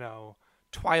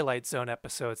Twilight Zone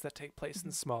episodes that take place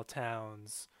in small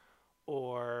towns,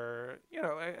 or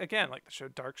again, like the show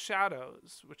Dark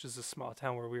Shadows, which is a small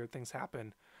town where weird things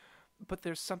happen. But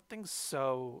there's something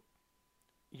so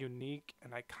unique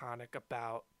and iconic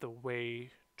about the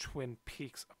way Twin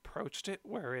Peaks approached it,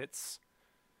 where it's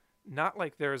not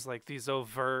like there's like these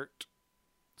overt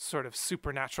sort of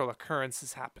supernatural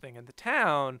occurrences happening in the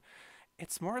town.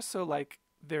 It's more so like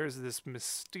there's this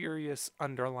mysterious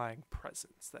underlying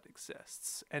presence that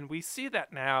exists. And we see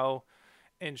that now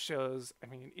in shows, I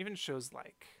mean, even shows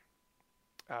like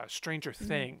Stranger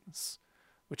Things,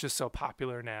 which is so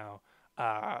popular now.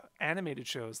 Animated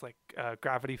shows like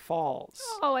Gravity Falls.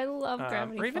 Oh, I love or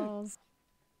Gravity even, Falls.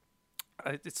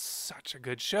 It's such a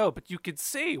good show, but you could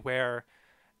see where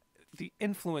the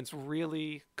influence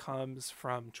really comes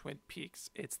from Twin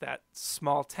Peaks. It's that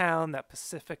small town, that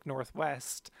Pacific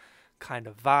Northwest kind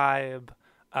of vibe.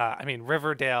 I mean,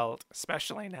 Riverdale,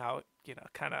 especially now,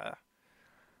 kind of,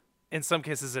 in some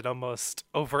cases, it almost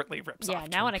overtly rips off. Yeah, now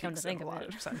Twin when I come to Peaks think in a of lot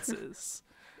it. of senses.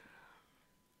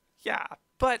 Yeah,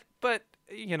 but but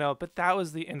that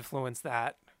was the influence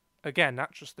that, again,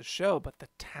 not just the show, but the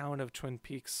town of Twin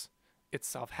Peaks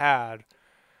itself had.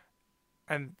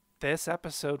 And this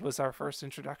episode was our first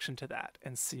introduction to that,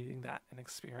 and seeing that and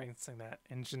experiencing that.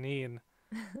 And Janine,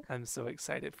 I'm so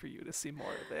excited for you to see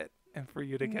more of it and for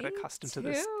you to get Me accustomed to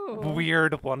this too.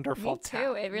 weird, wonderful Me too.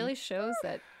 town. It really shows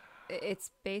that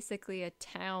it's basically a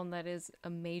town that is a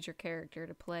major character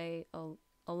to play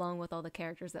along with all the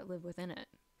characters that live within it.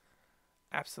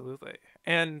 Absolutely.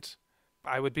 And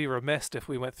I would be remiss if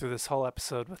we went through this whole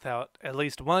episode without at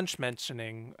least once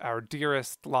mentioning our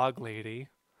dearest log lady,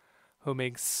 who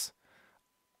makes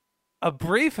a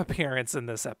brief appearance in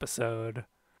this episode,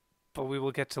 but we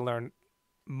will get to learn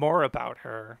more about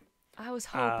her. I was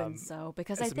hoping so,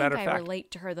 because I as a think matter of I fact-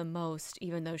 relate to her the most,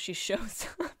 even though she shows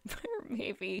up for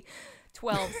maybe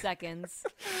 12 seconds.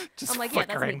 Just I'm like, yeah,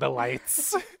 that's flickering me. the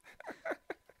lights.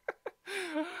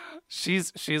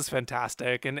 She's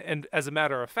fantastic, and as a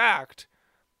matter of fact,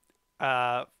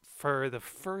 for the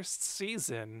first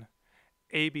season,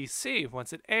 ABC,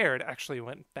 once it aired, actually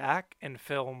went back and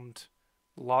filmed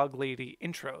Log Lady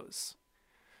intros.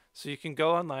 So you can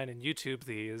go online and YouTube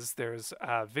these. There's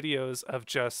videos of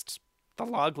just the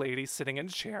Log Lady sitting in a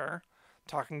chair,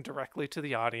 talking directly to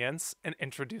the audience and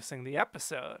introducing the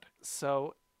episode.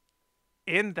 So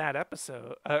in that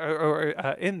episode,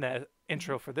 in that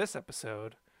intro for this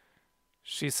episode,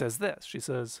 she says this. She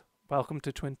says, "Welcome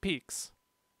to Twin Peaks.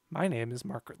 My name is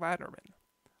Margaret Latterman.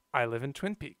 I live in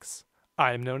Twin Peaks.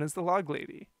 I am known as the Log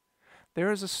Lady.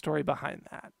 There is a story behind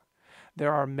that.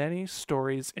 There are many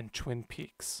stories in Twin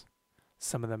Peaks.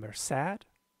 Some of them are sad,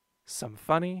 some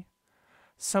funny.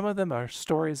 Some of them are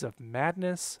stories of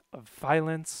madness, of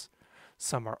violence.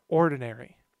 Some are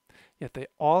ordinary. Yet they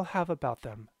all have about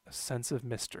them a sense of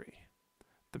mystery,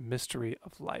 the mystery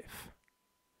of life."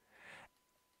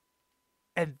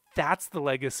 And that's the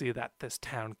legacy that this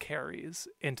town carries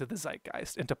into the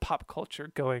zeitgeist, into pop culture,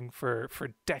 going for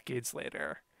decades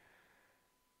later.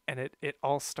 And it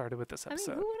all started with this I mean,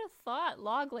 episode. who would have thought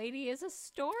Log Lady is a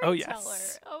storyteller? Oh,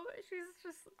 yes. Oh, she's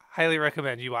just... Highly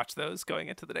recommend you watch those going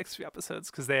into the next few episodes,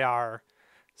 because they are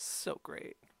so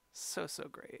great. So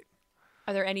great.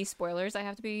 Are there any spoilers I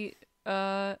have to be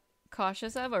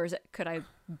cautious of, or could I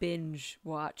binge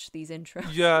watch these intros?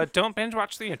 Yeah, don't binge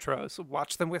watch the intros.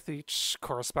 Watch them with each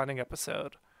corresponding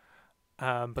episode.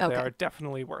 But they Okay. are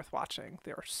definitely worth watching.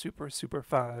 They are super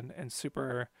fun and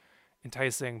super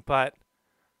enticing. But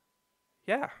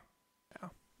yeah.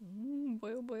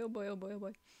 Boy, oh boy, oh boy, oh boy, oh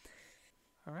boy.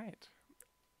 All right.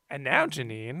 And now,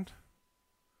 Janine,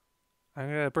 I'm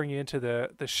going to bring you into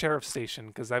the sheriff station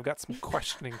because I've got some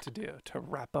questioning to do to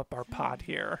wrap up our pod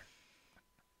here.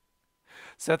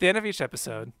 So at the end of each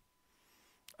episode,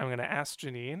 I'm going to ask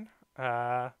Janine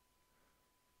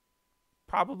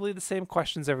probably the same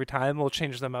questions every time. We'll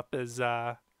change them up as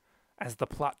the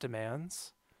plot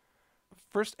demands.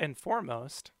 First and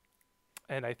foremost,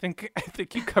 and I think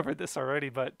you covered this already,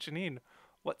 but Janine,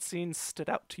 what scene stood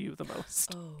out to you the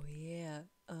most? Oh yeah,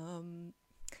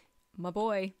 my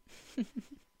boy,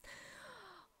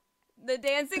 the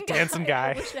dancing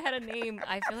guy. I wish I had a name.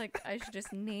 I feel like I should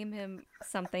just name him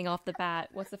something off the bat.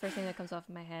 What's the first thing that comes off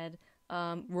in my head?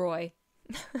 Roy.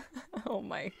 Oh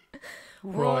my.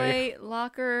 Roy,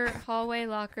 hallway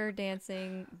locker,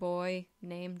 dancing boy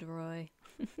named Roy.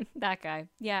 That guy.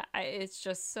 Yeah, it's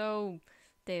just so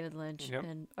David Lynch, Yep.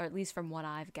 or at least from what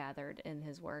I've gathered in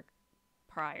his work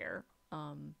prior.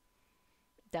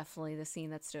 Definitely the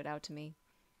scene that stood out to me.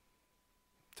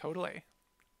 Totally.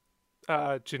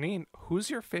 Janine, who's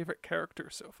your favorite character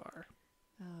so far?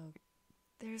 Oh,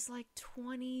 there's like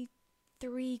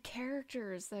 23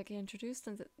 characters that get introduced.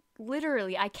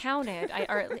 Literally, I counted.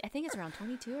 I think it's around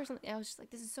 22 or something. I was just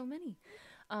like, this is so many.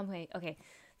 Okay.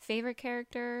 Favorite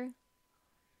character?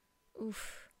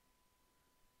 Oof.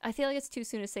 I feel like it's too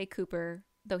soon to say Cooper,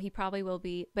 though he probably will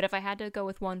be. But if I had to go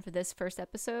with one for this first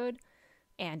episode,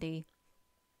 Andy.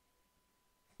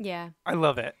 Yeah. I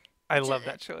love it. I love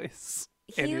that choice.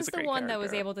 He was the one that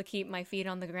was able to keep my feet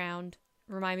on the ground,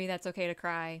 remind me that's okay to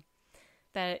cry,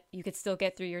 that you could still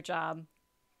get through your job,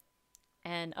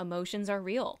 and emotions are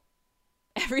real.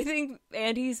 Everything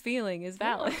Andy's feeling is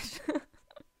valid.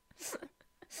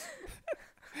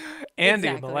 Andy,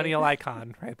 Exactly. millennial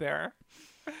icon right there.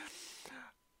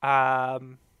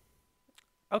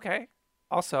 Okay.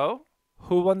 Also,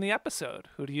 who won the episode?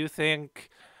 Who do you think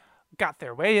got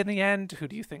their way in the end? Who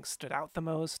do you think stood out the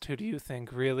most? Who do you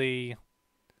think really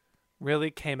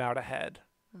came out ahead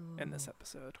in this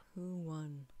episode? Who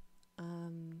won?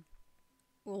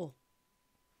 Well,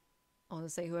 I want to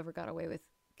say whoever got away with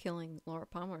killing Laura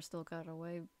Palmer still got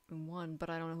away and won,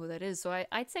 but I don't know who that is. So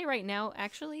I'd say right now,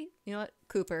 actually, you know what?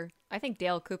 Cooper. I think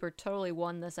Dale Cooper totally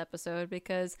won this episode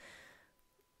because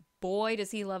boy,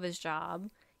 does he love his job.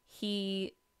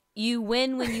 You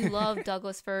win when you love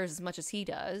Douglas Furs as much as he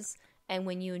does, and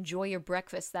when you enjoy your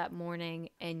breakfast that morning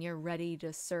and you're ready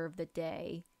to serve the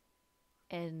day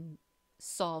and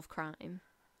solve crime.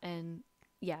 And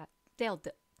yeah,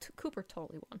 Cooper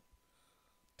totally won.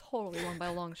 Totally won by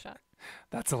a long shot.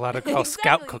 That's a lot of Girl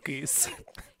Scout cookies.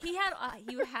 He had.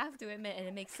 You have to admit, and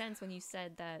it makes sense when you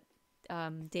said that.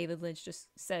 David Lynch just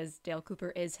says Dale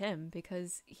Cooper is him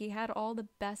because he had all the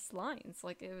best lines.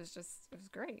 Like it was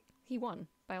great. He won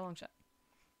by a long shot.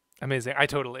 Amazing. I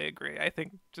totally agree. I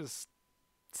think just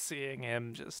seeing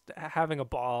him just having a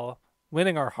ball,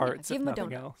 winning our hearts, give if him a nothing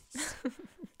donut. else.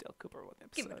 Dale Cooper won the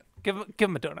episode. Give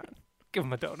him a donut. Give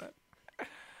him a donut.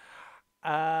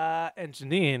 And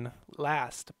Janine,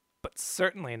 last but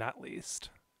certainly not least,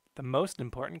 the most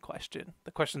important question,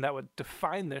 the question that would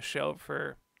define this show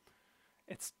for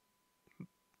it's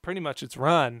pretty much its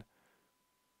run.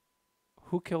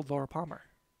 Who killed Laura Palmer?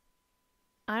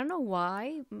 I don't know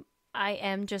why. I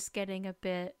am just getting a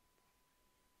bit.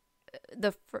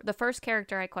 The first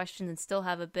character I questioned and still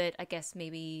have a bit, I guess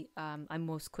maybe I'm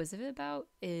most quizzical about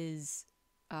is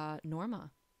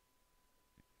Norma.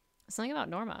 Something about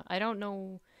Norma. I don't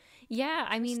know. Yeah,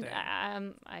 I mean, I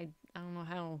don't know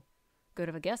how good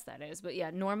of a guess that is, but yeah,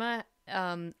 Norma.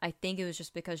 I think it was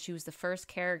just because she was the first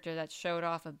character that showed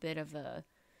off a bit of a.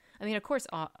 I mean, of course,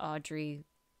 Audrey,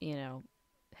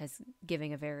 has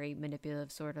giving a very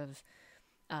manipulative sort of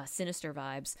sinister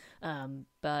vibes.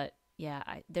 But yeah,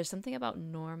 there's something about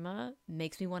Norma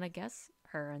makes me want to guess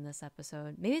her in this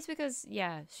episode. Maybe it's because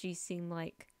she seemed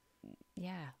like,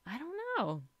 I don't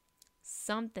know.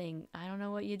 Something. I don't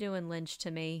know what you're doing, Lynch,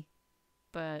 to me,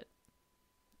 but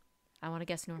I want to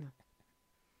guess Norma.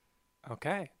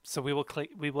 Okay, so we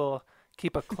will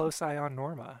keep a close eye on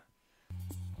Norma.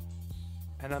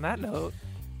 And on that note,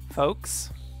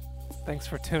 folks, thanks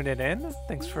for tuning in.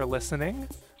 Thanks for listening.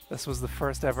 This was the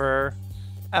first ever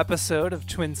episode of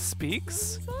Twin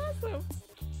Speaks. That's awesome.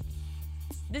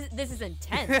 This is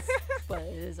intense, but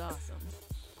it is awesome.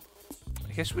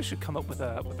 I guess we should come up with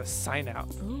a sign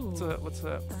out. Ooh. What's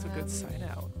a good sign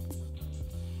out?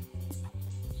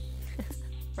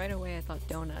 Right away, I thought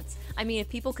donuts. I mean, if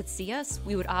people could see us,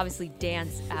 we would obviously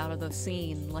dance out of the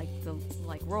scene like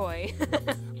Roy.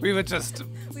 We would dance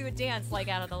like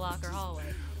out of the locker hallway.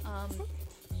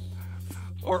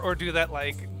 Or do that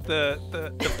like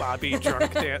the Bobby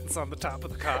drunk dance on the top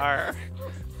of the car.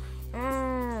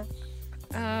 I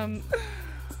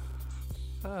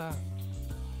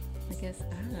guess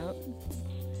I don't know.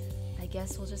 I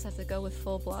guess we'll just have to go with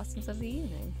Full Blossoms of the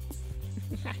Evening.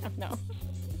 I don't know.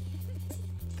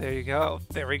 There you go.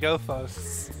 There we go,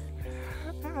 folks.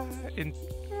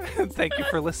 Thank you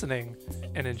for listening,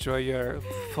 and enjoy your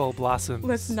Full Blossoms.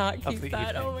 Let's not keep of the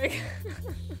that. evening. Oh my god.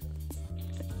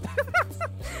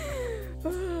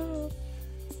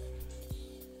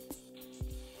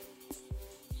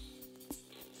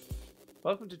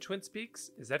 Welcome to Twin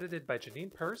Speaks is edited by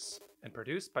Janine Purse and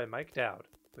produced by Mike Dowd,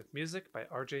 with music by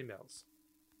RJ Mills.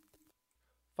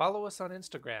 Follow us on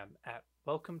Instagram at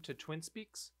Welcome to Twin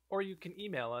Speaks, or you can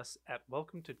email us at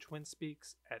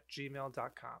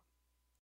welcometotwinspeaks@gmail.com.